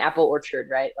you're on an apple orchard,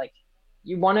 right? Like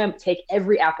you want to take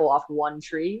every apple off one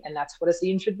tree, and that's what a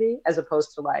scene should be, as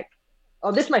opposed to like,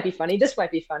 oh, this might be funny,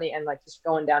 and like just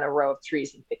going down a row of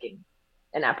trees and picking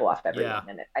an apple off everyone.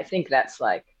 And I think that's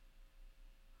like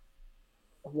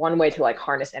one way to like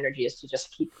harness energy is to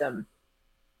just keep them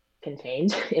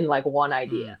contained in like one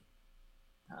idea.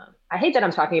 I hate that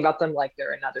I'm talking about them like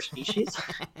they're another species.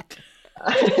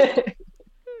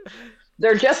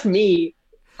 They're just me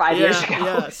 5 years ago.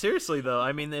 Yeah, seriously though.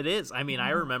 I mean, it is. I mean, I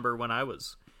remember when I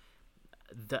was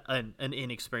an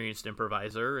inexperienced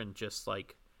improviser and just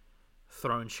like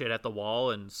throwing shit at the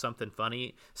wall, and something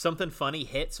funny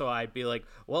hit, so I'd be like,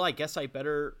 well, I guess I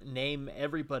better name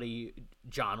everybody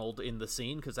Jonald in the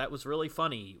scene because that was really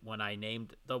funny when I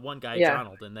named the one guy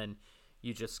Jonald, and then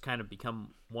you just kind of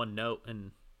become one note,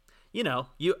 and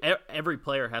every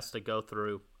player has to go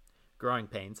through growing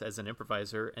pains as an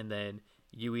improviser, and then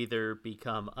you either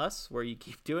become us where you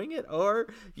keep doing it, or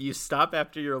you stop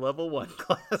after your level 1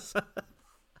 class.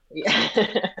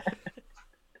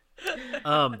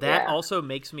 That also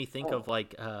makes me think of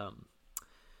like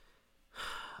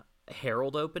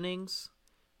Herald openings,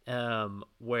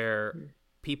 where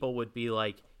people would be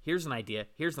like, here's an idea.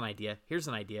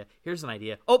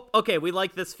 Oh, okay, we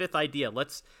like this 5th idea.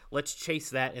 Let's chase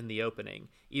that in the opening,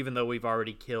 even though we've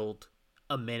already killed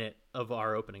a minute of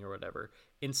our opening or whatever.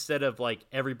 Instead of like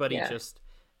everybody just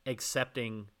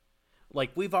accepting,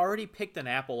 like, we've already picked an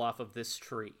apple off of this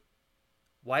tree.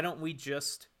 Why don't we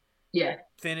just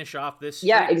finish off this tree?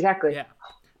 Yeah, exactly. Yeah.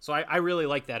 So I really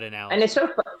like that analogy. And it's so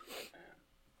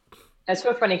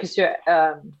funny because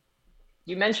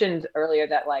you mentioned earlier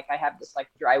that like I have this like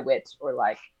dry wit, or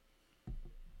like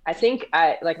I think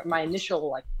I like my initial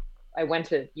like I went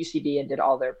to UCB and did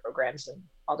all their programs and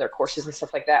all their courses and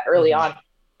stuff like that early on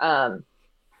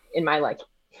in my like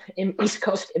in East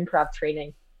Coast improv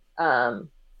training, and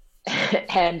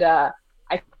I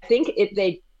think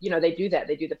they do that.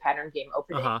 They do the pattern game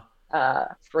opening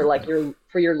for like your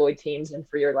Lloyd teams and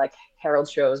for your like Herald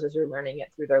shows as you're learning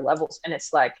it through their levels. And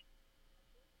it's like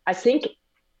I think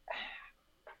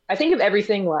of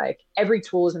everything like every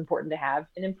tool is important to have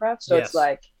in improv. So it's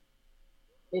like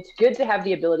it's good to have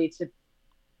the ability to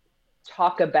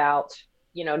talk about,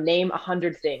 name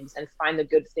 100 things and find the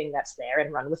good thing that's there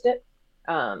and run with it.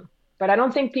 But I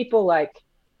don't think people like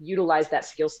utilize that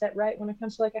skill set right when it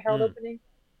comes to like a Herald opening.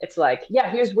 It's like,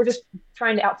 we're just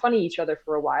trying to out funny each other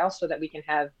for a while so that we can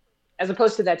have, as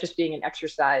opposed to that just being an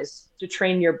exercise to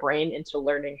train your brain into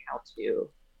learning how to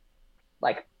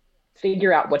like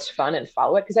figure out what's fun and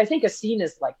follow it. Because I think a scene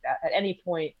is like that. At any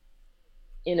point,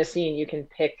 in a scene you can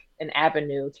pick an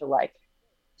avenue to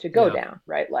go Yeah. down,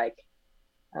 right?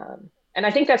 And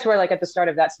I think that's where, like, at the start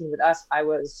of that scene with us, I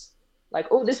was like,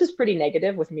 oh, this is pretty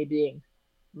negative with me being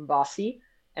bossy,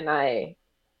 and I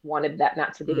wanted that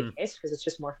not to be the case because it's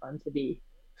just more fun to be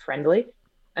friendly.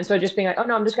 And so just being like, oh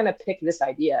no, I'm just gonna pick this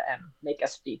idea and make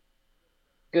us be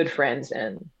good friends,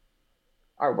 and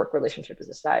our work relationship is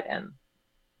aside. And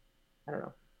I don't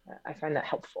know, I find that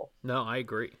helpful No, I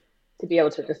agree. to be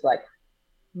able to just like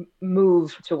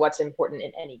move to what's important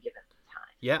in any given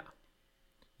time. Yeah.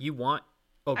 You want...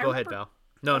 Oh, I go ahead, remember- Val.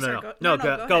 No, Oh, sorry, no. go- No, no,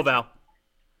 go, go ahead. Val.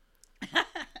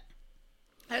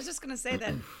 I was just gonna say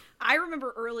that I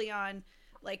remember early on,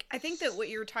 like, I think that what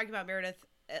you were talking about, Meredith,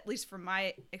 at least from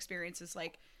my experience, is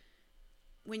like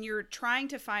when you're trying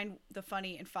to find the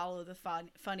funny and follow the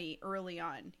funny early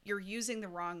on, you're using the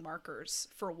wrong markers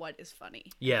for what is funny.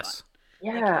 and Yes.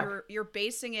 fun. Yeah. Like you're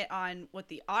basing it on what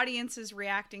the audience is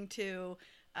reacting to,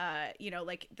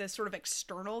 like the sort of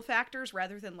external factors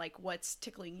rather than like what's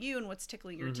tickling you and what's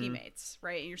tickling your teammates,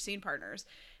 right? And your scene partners.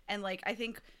 And like, I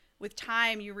think with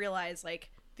time you realize like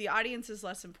the audience is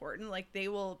less important. Like they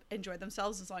will enjoy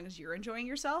themselves as long as you're enjoying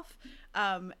yourself.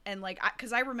 And like,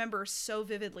 cause I remember so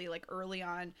vividly, like early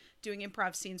on doing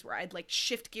improv scenes where I'd like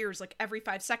shift gears like every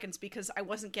 5 seconds because I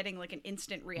wasn't getting like an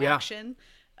instant reaction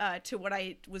to what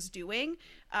I was doing.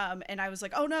 And I was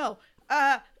like, oh no,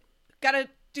 gotta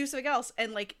do something else.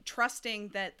 And like trusting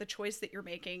that the choice that you're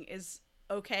making is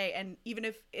okay. And even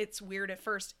if it's weird at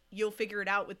first, you'll figure it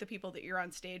out with the people that you're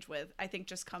on stage with. I think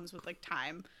just comes with like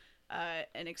time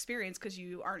and experience because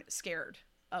you aren't scared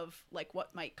of like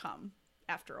what might come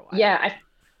after a while. Yeah,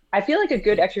 I feel like a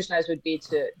good exercise would be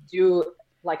to do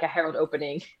like a Herald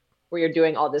opening where you're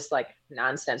doing all this like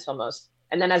nonsense almost.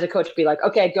 And then as a coach be like,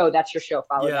 okay, go, that's your show,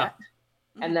 follow Yeah. that.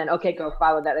 And then, okay, go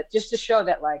follow that. Just to show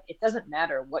that like, it doesn't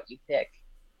matter what you pick.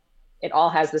 It all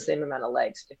has the same amount of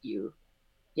legs if you,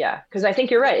 because I think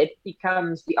you're right. It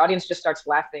becomes, the audience just starts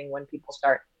laughing when people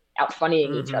start out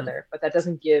funnying each other, but that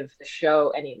doesn't give the show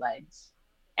any legs.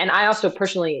 And I also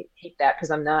personally hate that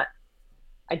because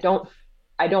I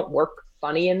don't work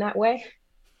funny in that way.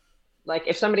 Like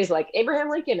if somebody's like Abraham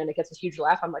Lincoln and it gets a huge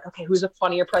laugh, I'm like, okay, who's a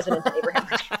funnier president than Abraham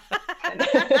Lincoln?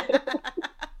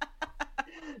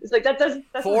 It's like that's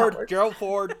Ford, Gerald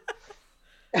Ford.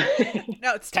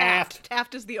 No, it's Taft.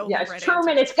 Taft is the only Yeah, it's right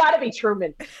Truman. answer. It's got to be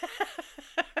Truman.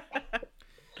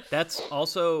 That's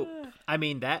also, I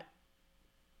mean, that,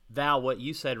 Val, what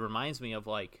you said reminds me of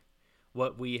like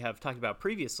what we have talked about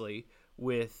previously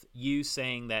with you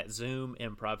saying that Zoom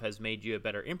improv has made you a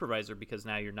better improviser because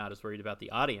now you're not as worried about the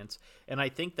audience. And I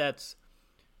think that's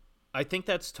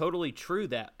totally true,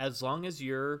 that as long as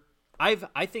you're, I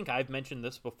think I've mentioned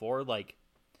this before, like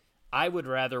I would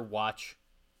rather watch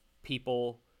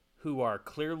people who are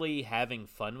clearly having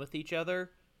fun with each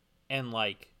other and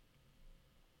like,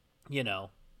 you know,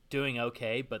 doing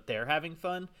okay, but they're having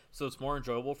fun, so it's more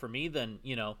enjoyable for me than,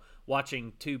 you know,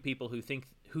 watching two people who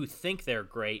think they're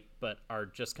great but are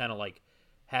just kind of like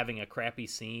having a crappy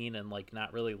scene and like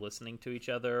not really listening to each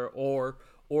other or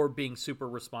being super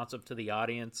responsive to the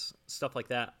audience, stuff like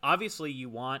that. Obviously you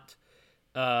want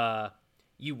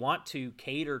to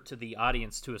cater to the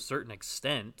audience to a certain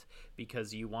extent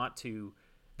because you want to,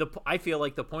 I feel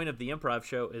like the point of the improv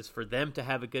show is for them to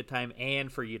have a good time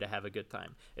and for you to have a good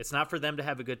time. It's not for them to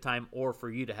have a good time or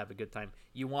for you to have a good time.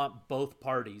 You want both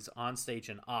parties on stage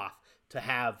and off to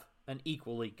have an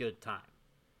equally good time.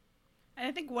 And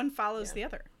I think one follows the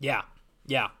other. Yeah.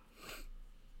 Yeah.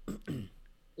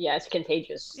 Yeah, it's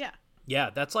contagious. Yeah. Yeah,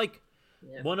 that's like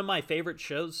one of my favorite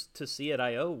shows to see at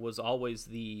I.O. was always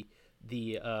the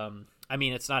I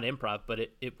mean, it's not improv, but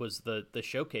it was the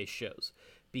showcase shows,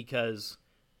 because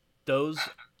those,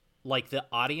 like, the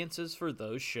audiences for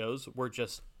those shows were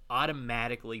just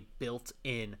automatically built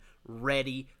in,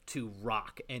 ready to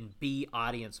rock and be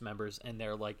audience members. And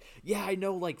they're like, yeah, I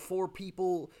know like 4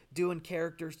 people doing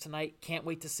characters tonight. Can't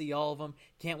wait to see all of them.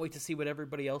 Can't wait to see what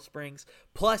everybody else brings.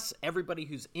 Plus, everybody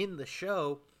who's in the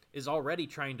show is already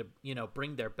trying to, you know,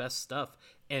 bring their best stuff.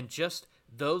 And just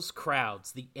those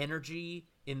crowds, the energy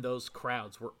in those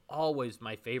crowds were always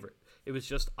my favorite. It was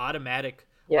just automatic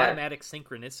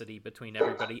synchronicity between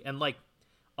everybody. And like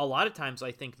a lot of times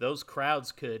I think those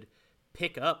crowds could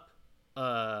pick up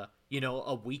you know,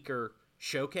 a weaker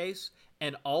showcase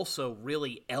and also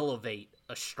really elevate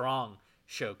a strong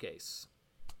showcase.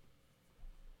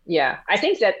 Yeah, I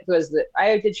think that was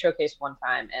I did showcase one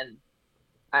time, and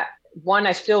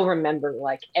I still remember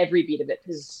like every beat of it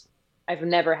because I've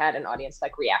never had an audience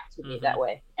like react to me that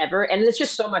way ever. And it's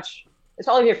just so much, it's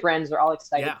all of your friends, they're all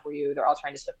excited for you, they're all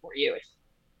trying to support you.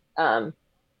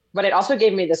 But it also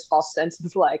gave me this false sense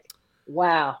of like,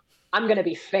 wow, I'm gonna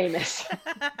be famous.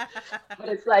 But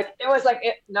it was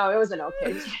an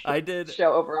okay I did.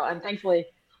 show overall, and thankfully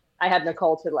I had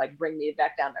Nicole to like bring me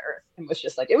back down to earth, and was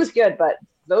just like, it was good, but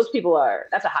those people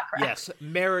that's a hot crowd. Yes,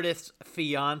 Meredith's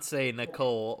fiance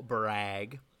Nicole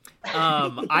Bragg.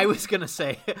 I was gonna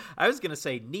say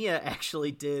Nia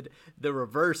actually did the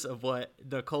reverse of what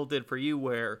Nicole did for you,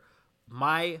 where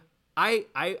I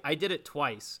did it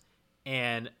twice,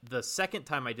 and the second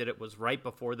time I did it was right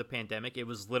before the pandemic. It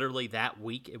was literally that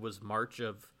week. It was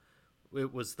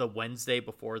the Wednesday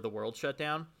before the world shut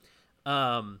down.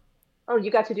 Oh,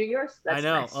 you got to do yours? That's I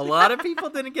know. nice. A lot of people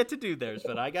didn't get to do theirs,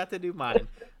 but I got to do mine.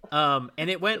 And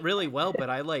it went really well, but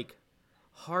I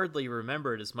hardly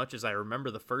remember it as much as I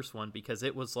remember the first one, because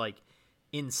it was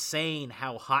insane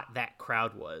how hot that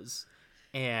crowd was.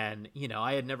 And,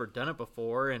 I had never done it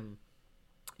before, and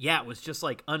yeah, it was just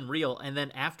unreal. And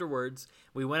then afterwards,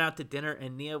 we went out to dinner,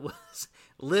 and Nia was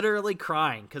literally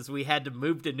crying because we had to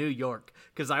move to New York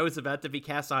because I was about to be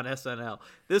cast on SNL.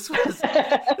 This was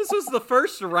the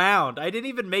first round. I didn't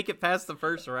even make it past the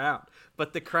first round,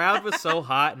 but the crowd was so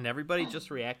hot, and everybody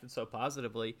just reacted so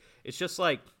positively. It's just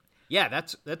yeah,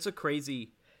 that's a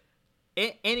crazy.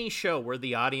 Any show where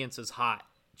the audience is hot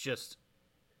just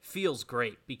feels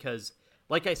great, because,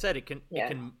 like I said, it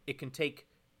can take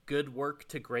good work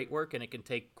to great work, and it can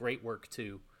take great work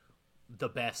to the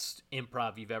best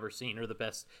improv you've ever seen, or the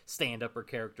best stand-up or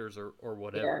characters or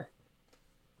whatever.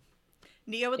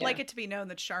 Nia would like it to be known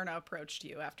that Sharna approached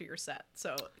you after your set,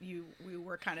 so we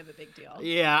were kind of a big deal.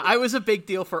 Yeah, I was a big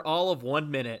deal for all of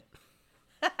 1 minute.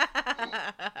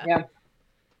 Yeah.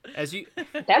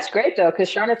 That's great though, because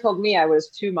Sharna told me I was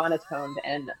too monotoned,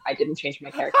 and I didn't change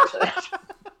my character for that.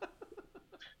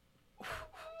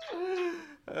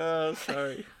 Oh,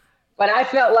 sorry. But I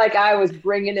felt like I was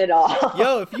bringing it all.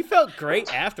 Yo, if you felt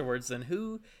great afterwards, then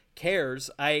who cares?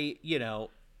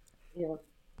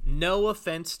 No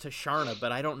offense to Sharna,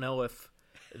 but I don't know if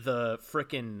the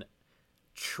frickin'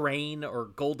 train or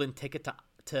golden ticket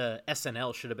to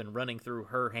SNL should have been running through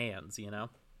her hands,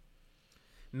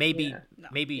 Maybe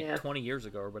 20 years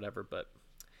ago or whatever, but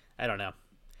I don't know.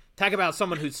 Talk about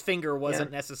someone whose finger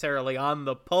wasn't necessarily on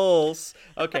the pulse.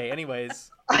 Okay, anyways,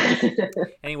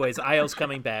 Io's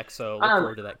coming back, so look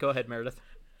forward to that. Go ahead, Meredith.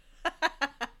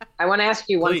 I want to ask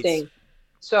you one thing.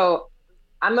 So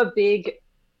I'm a big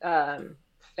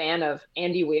fan of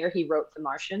Andy Weir. He wrote The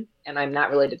Martian, and I'm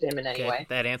not related to him in any way.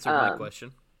 That answered my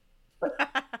question.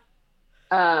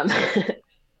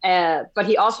 But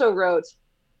he also wrote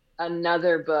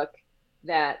another book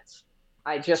that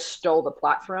I just stole the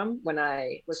plot from when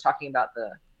I was talking about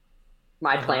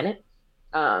My Planet,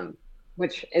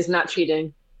 which is not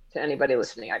cheating to anybody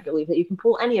listening. I believe that you can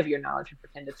pull any of your knowledge and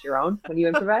pretend it's your own when you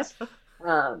improvise.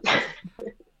 But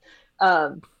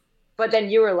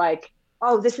then you were like,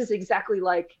 oh, this is exactly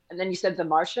and then you said The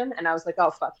Martian, and I was like,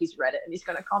 oh, fuck, he's read it, and he's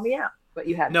going to call me out. But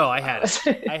you hadn't. No, I hadn't.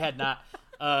 I had not.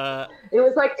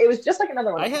 It was just like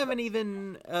another one. I haven't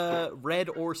even read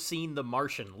or seen The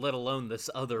Martian, let alone this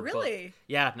other book. Really?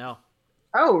 Yeah, no.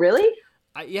 Oh, really?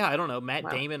 I don't know. Matt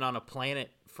Damon on a planet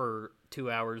for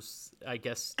 2 hours, I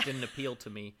guess, didn't appeal to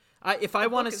me. If I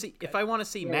want to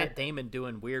see Matt Damon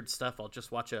doing weird stuff, I'll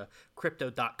just watch a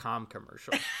Crypto.com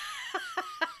commercial.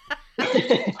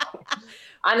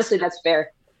 Honestly, that's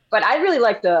fair. But I really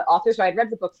like the author, so I read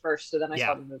the book first, so then I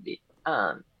saw the movie.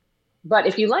 But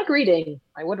if you like reading,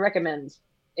 I would recommend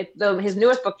it. Though his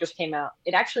newest book just came out,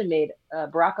 it actually made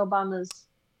Barack Obama's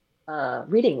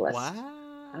reading list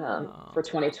for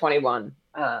 2021.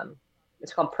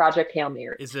 It's called Project Hail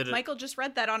Mary. Michael just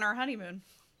read that on our honeymoon.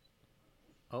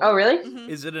 Oh really? Mm-hmm.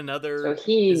 Is it another? So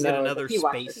he knows. Another He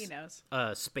knows.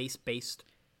 Space-based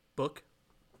book?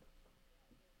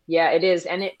 Yeah, it is,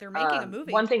 and they're making a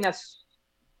movie. One thing that's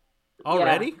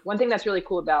already. One thing that's really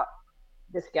cool about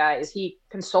this guy is he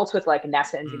consults with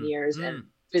NASA engineers and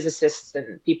physicists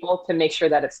and people to make sure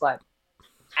that it's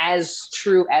as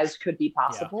true as could be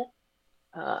possible.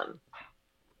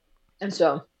 And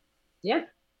so,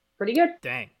 pretty good.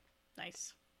 Dang.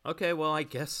 Nice. Okay, well, I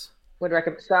guess. Would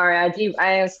recommend. Sorry,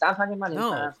 I stopped talking money.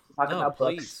 No, about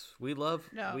please. Books. We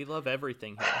love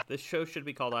everything here. This show should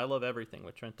be called I Love Everything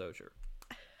with Trent Dozier.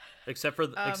 Except for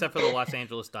the Los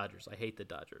Angeles Dodgers. I hate the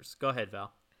Dodgers. Go ahead,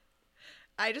 Val.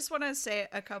 I just want to say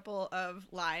a couple of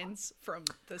lines from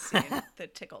the scene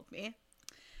that tickled me.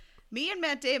 Me and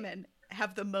Matt Damon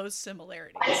have the most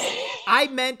similarities. I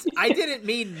didn't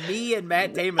mean me and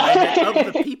Matt Damon. I meant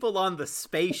of the people on the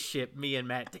spaceship, me and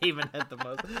Matt Damon had the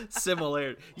most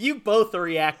similarity. You both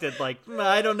reacted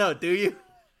I don't know, do you?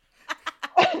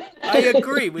 I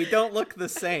agree, we don't look the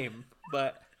same,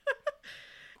 but...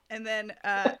 And then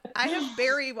I have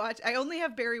Barry watch. I only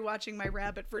have Barry watching my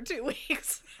rabbit for 2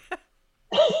 weeks.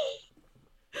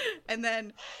 And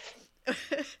then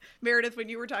Meredith, when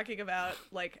you were talking about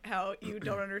like how you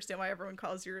don't understand why everyone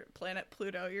calls your planet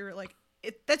Pluto, you're like,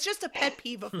 that's just a pet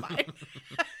peeve of mine.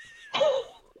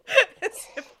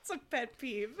 It's a pet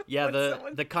peeve. Yeah,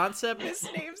 the concept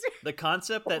misnames the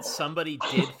concept that somebody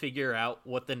did figure out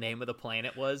what the name of the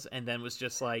planet was and then was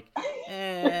just like,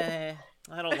 I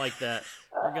don't like that.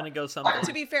 We're gonna go something.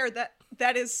 To be fair,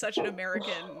 that is such an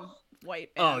American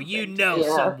white man. Oh, you know,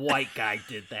 some white guy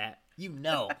did that. You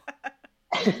know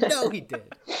he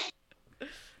did.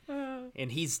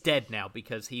 And he's dead now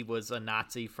because he was a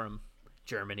Nazi from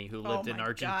Germany who lived in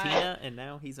Argentina, and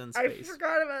now he's in space. I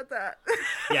forgot about that.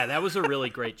 Yeah, that was a really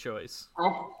great choice.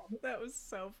 That was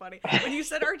so funny. When you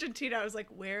said Argentina, I was like,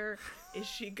 where is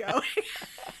she going?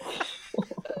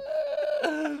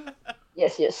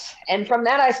 Yes. And from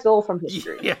that, I stole from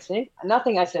history. Yeah. See?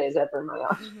 Nothing I say is ever my own.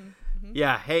 Mm-hmm.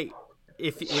 Yeah, hey,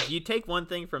 if you take one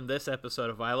thing from this episode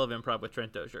of I Love Improv with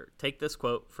Trent Dozier, take this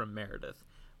quote from Meredith.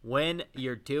 When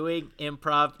you're doing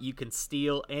improv, you can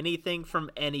steal anything from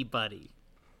anybody.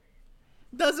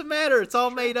 Doesn't matter. It's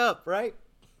all made up, right?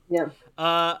 Yeah.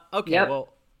 Okay. Yep. Well,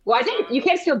 I think you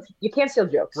can't steal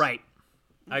jokes. right.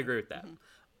 I agree with that.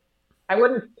 I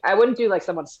wouldn't do like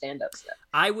someone's stand-up stuff.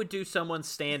 I would do someone's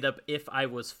stand-up if I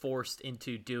was forced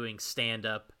into doing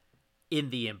stand-up in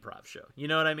the improv show. You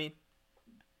know what I mean?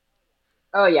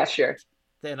 Oh yeah, sure.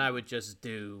 Then I would just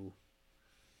do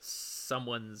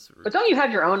someone's. But don't you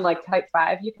have your own like type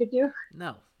 5 you could do?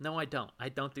 No, I don't. I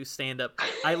don't do stand-up.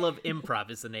 I Love Improv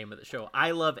is the name of the show.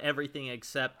 I love everything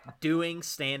except doing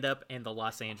stand-up and the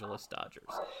Los Angeles Dodgers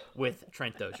with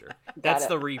Trent Dozier. That's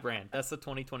the rebrand. That's the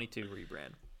 2022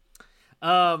 rebrand.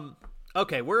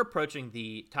 Okay, we're approaching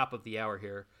the top of the hour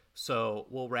here, so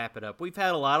we'll wrap it up. We've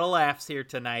had a lot of laughs here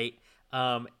tonight,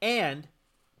 and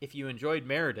if you enjoyed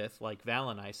Meredith, like Val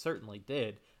and I certainly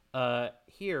did,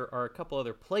 here are a couple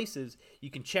other places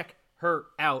you can check her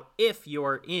out if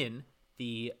you're in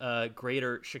the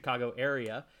greater Chicago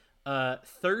area.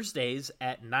 Thursdays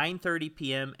at 9:30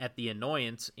 p.m. at the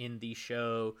Annoyance in the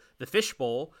show The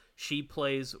Fishbowl. She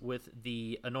plays with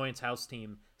the Annoyance house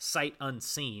team Sight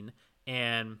Unseen,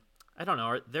 and I don't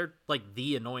know, they're like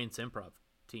the Annoyance improv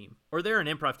team, or they're an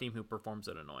improv team who performs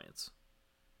at Annoyance.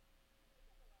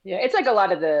 Yeah, it's like a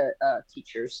lot of the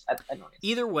teachers at Annoyance.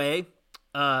 Either way,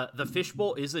 the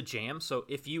Fishbowl is a jam, so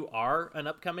if you are an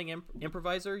upcoming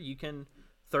improviser, you can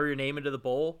throw your name into the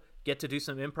bowl, get to do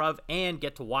some improv, and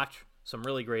get to watch some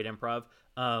really great improv.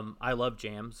 I love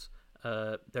jams.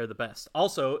 They're the best.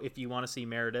 Also, if you want to see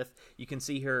Meredith, you can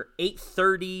see her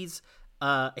 8:30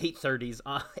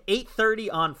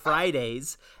 on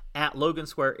Fridays at Logan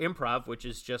Square Improv, which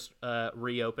is just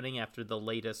reopening after the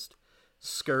latest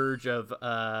scourge of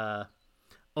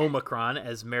Omicron,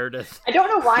 as Meredith. I don't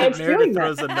know why it's Meredith doing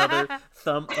throws that. another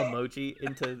thumb emoji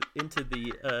into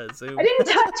the Zoom. I didn't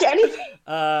touch anything.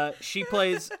 She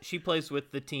plays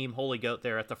with the team Holy Goat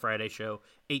there at the Friday show,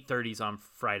 8:30 on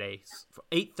Fridays.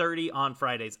 8:30 on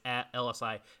Fridays at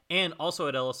LSI, and also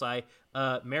at LSI.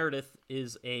 Meredith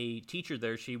is a teacher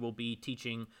there. She will be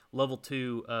teaching level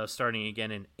 2 starting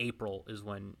again in April is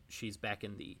when she's back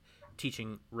in the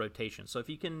teaching rotation. So if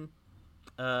you can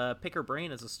pick her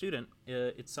brain as a student,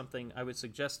 it's something I would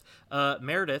suggest.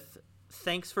 Meredith,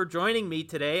 thanks for joining me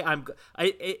today.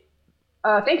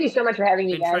 Thank you so much for having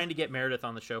me, been guys. trying to get Meredith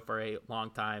on the show for a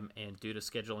long time, and due to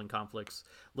scheduling conflicts,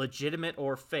 legitimate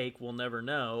or fake, we'll never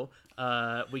know.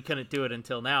 We couldn't do it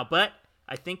until now, but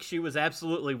I think she was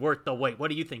absolutely worth the wait.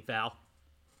 What do you think, Val?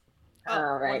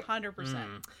 All right.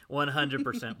 100%.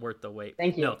 100% worth the wait.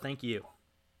 Thank you. No, thank you.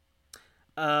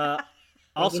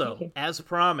 Also, as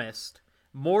promised,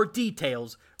 more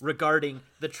details regarding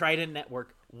the Trident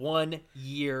Network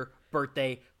 1-year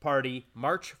birthday party,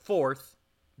 March 4th.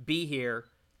 Be here.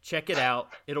 Check it out.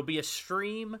 It'll be a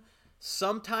stream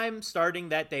sometime starting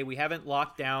that day. We haven't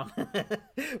locked down.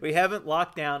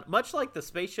 Much like the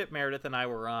spaceship Meredith and I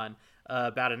were on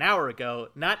about an hour ago.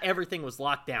 Not everything was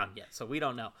locked down yet, so we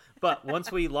don't know. But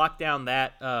once we lock down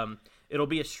that, it'll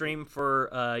be a stream for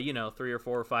 3 or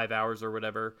 4 or 5 hours or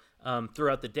whatever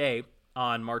throughout the day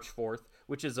on March 4th,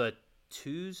 which is a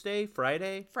Tuesday,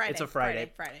 Friday? It's a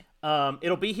Friday.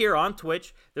 It'll be here on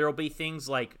Twitch. There will be things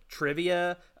like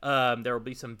trivia. There will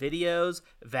be some videos.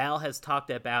 Val has talked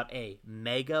about a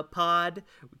megapod.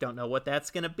 We don't know what that's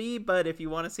going to be, but if you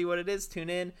want to see what it is, tune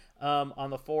in on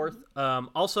the 4th.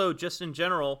 Also, just in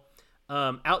general,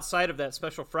 outside of that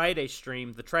special Friday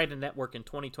stream, the Trident Network in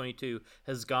 2022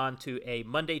 has gone to a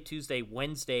Monday, Tuesday,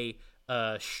 Wednesday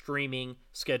streaming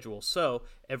schedule. So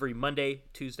every Monday,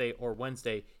 Tuesday, or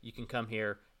Wednesday, you can come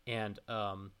here and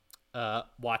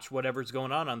watch whatever's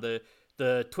going on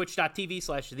the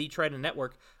twitch.tv/The Trident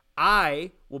Network.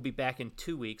 I will be back in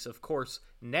 2 weeks. Of course,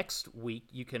 next week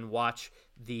you can watch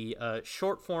the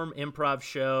short form improv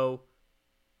show.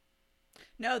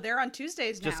 No, they're on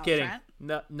Tuesdays now. Just kidding.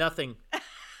 Trent. Nothing.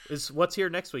 What's here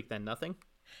next week then? Nothing?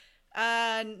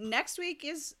 Next week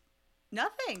is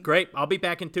nothing. Great. I'll be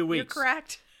back in 2 weeks. You're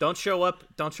correct. Don't show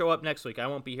up next week. I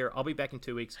won't be here. I'll be back in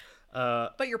 2 weeks.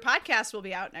 But your podcast will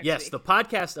be out next week. Yes, the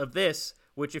podcast of this,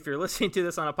 which if you're listening to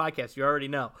this on a podcast, you already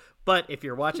know. But if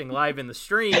you're watching live in the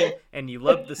stream and you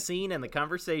love the scene and the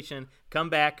conversation, come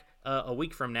back a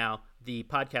week from now. The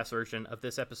podcast version of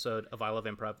this episode of I Love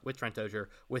Improv with Trent Dozier,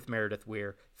 with Meredith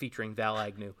Weir, featuring Val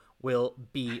Agnew, will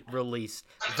be released.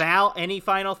 Val, any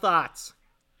final thoughts?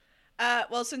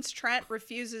 Well, since Trent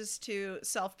refuses to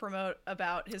self-promote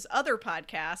about his other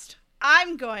podcast,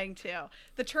 I'm going to.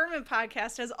 The Tournament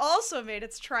Podcast has also made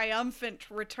its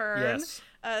triumphant return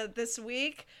this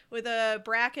week with a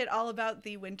bracket all about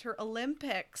the Winter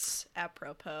Olympics,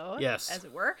 apropos, as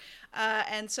it were.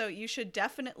 And so you should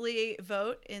definitely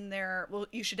vote in there. Well,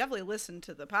 you should definitely listen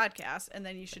to the podcast, and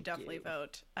then you should definitely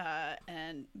vote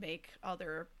and make all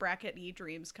their bracket-y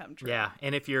dreams come true. Yeah,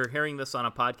 and if you're hearing this on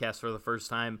a podcast for the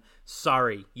first time,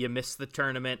 sorry, you missed the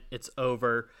tournament. It's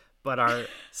over. But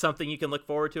something you can look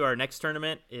forward to, our next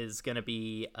tournament is going to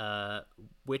be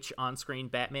which on-screen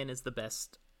Batman is the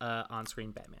best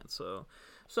on-screen Batman. So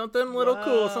something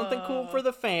cool, something cool for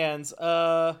the fans.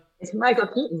 It's Michael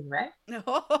Keaton, right? No.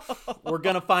 We're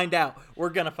going to find out. Why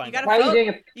are you doing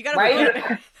a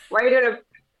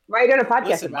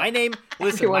podcast? My name's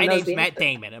Matt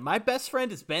Damon, and my best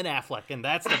friend is Ben Affleck, and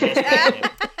that's the best.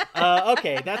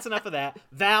 Okay, that's enough of that.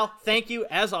 Val, thank you,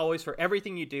 as always, for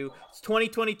everything you do. It's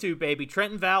 2022, baby.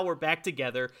 Trent and Val, we're back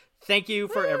together. Thank you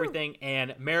for everything.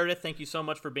 And Meredith, thank you so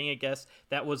much for being a guest.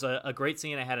 That was a great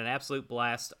scene. I had an absolute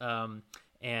blast. And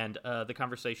the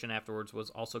conversation afterwards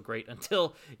was also great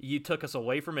until you took us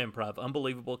away from improv.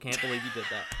 Unbelievable. Can't believe you did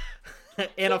that.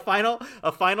 And a final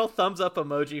thumbs up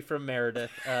emoji from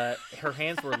Meredith. Her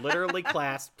hands were literally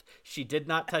clasped. She did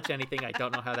not touch anything. I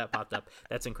don't know how that popped up.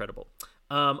 That's incredible.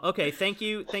 Okay, thank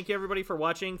you everybody for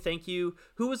watching. Thank you.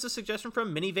 Who was the suggestion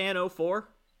from? Minivan 04?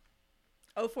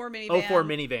 04 Minivan. 04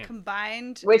 Minivan.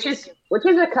 Combined. Which is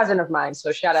a cousin of mine,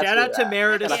 so shout out to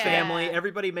Meredith's family.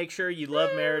 Everybody make sure you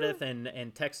love Meredith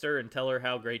and text her and tell her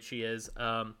how great she is.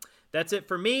 That's it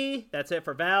for me. That's it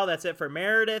for Val. That's it for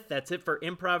Meredith. That's it for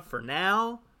improv for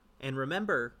now. And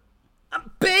remember,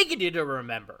 I'm begging you to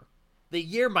remember, the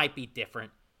year might be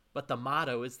different, but the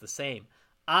motto is the same.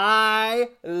 I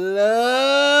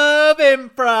love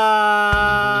improv.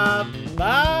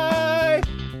 Bye.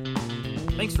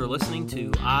 Thanks for listening to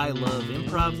I Love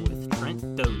Improv with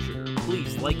Trent Dozier.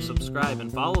 Please like, subscribe, and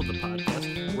follow the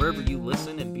podcast wherever you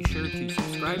listen, and be sure to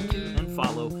subscribe to and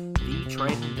follow the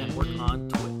Trident Network on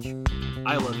Twitch.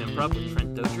 I Love Improv with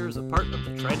Trent Dozier is a part of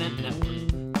the Trident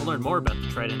Network. To learn more about the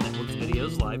Trident Network's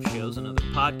videos, live shows, and other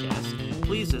podcasts,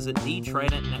 please visit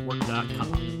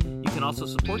thetridentnetwork.com. You can also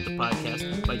support the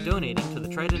podcast by donating to the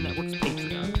Trident Network's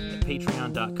Patreon at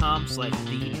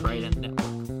patreon.com/thetrident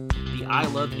network. The I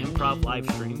Love Improv live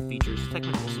stream features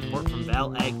technical support from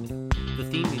Val Agnew. The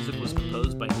theme music was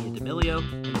composed by Mia D'Amelio,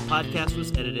 and the podcast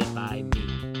was edited by me.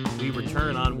 We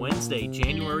return on Wednesday,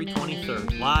 January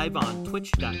 23rd, live on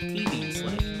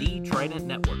twitch.tv/The Trident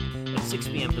Network at 6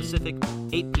 p.m. Pacific,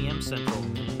 8 p.m. Central,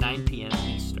 9 p.m.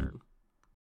 Eastern.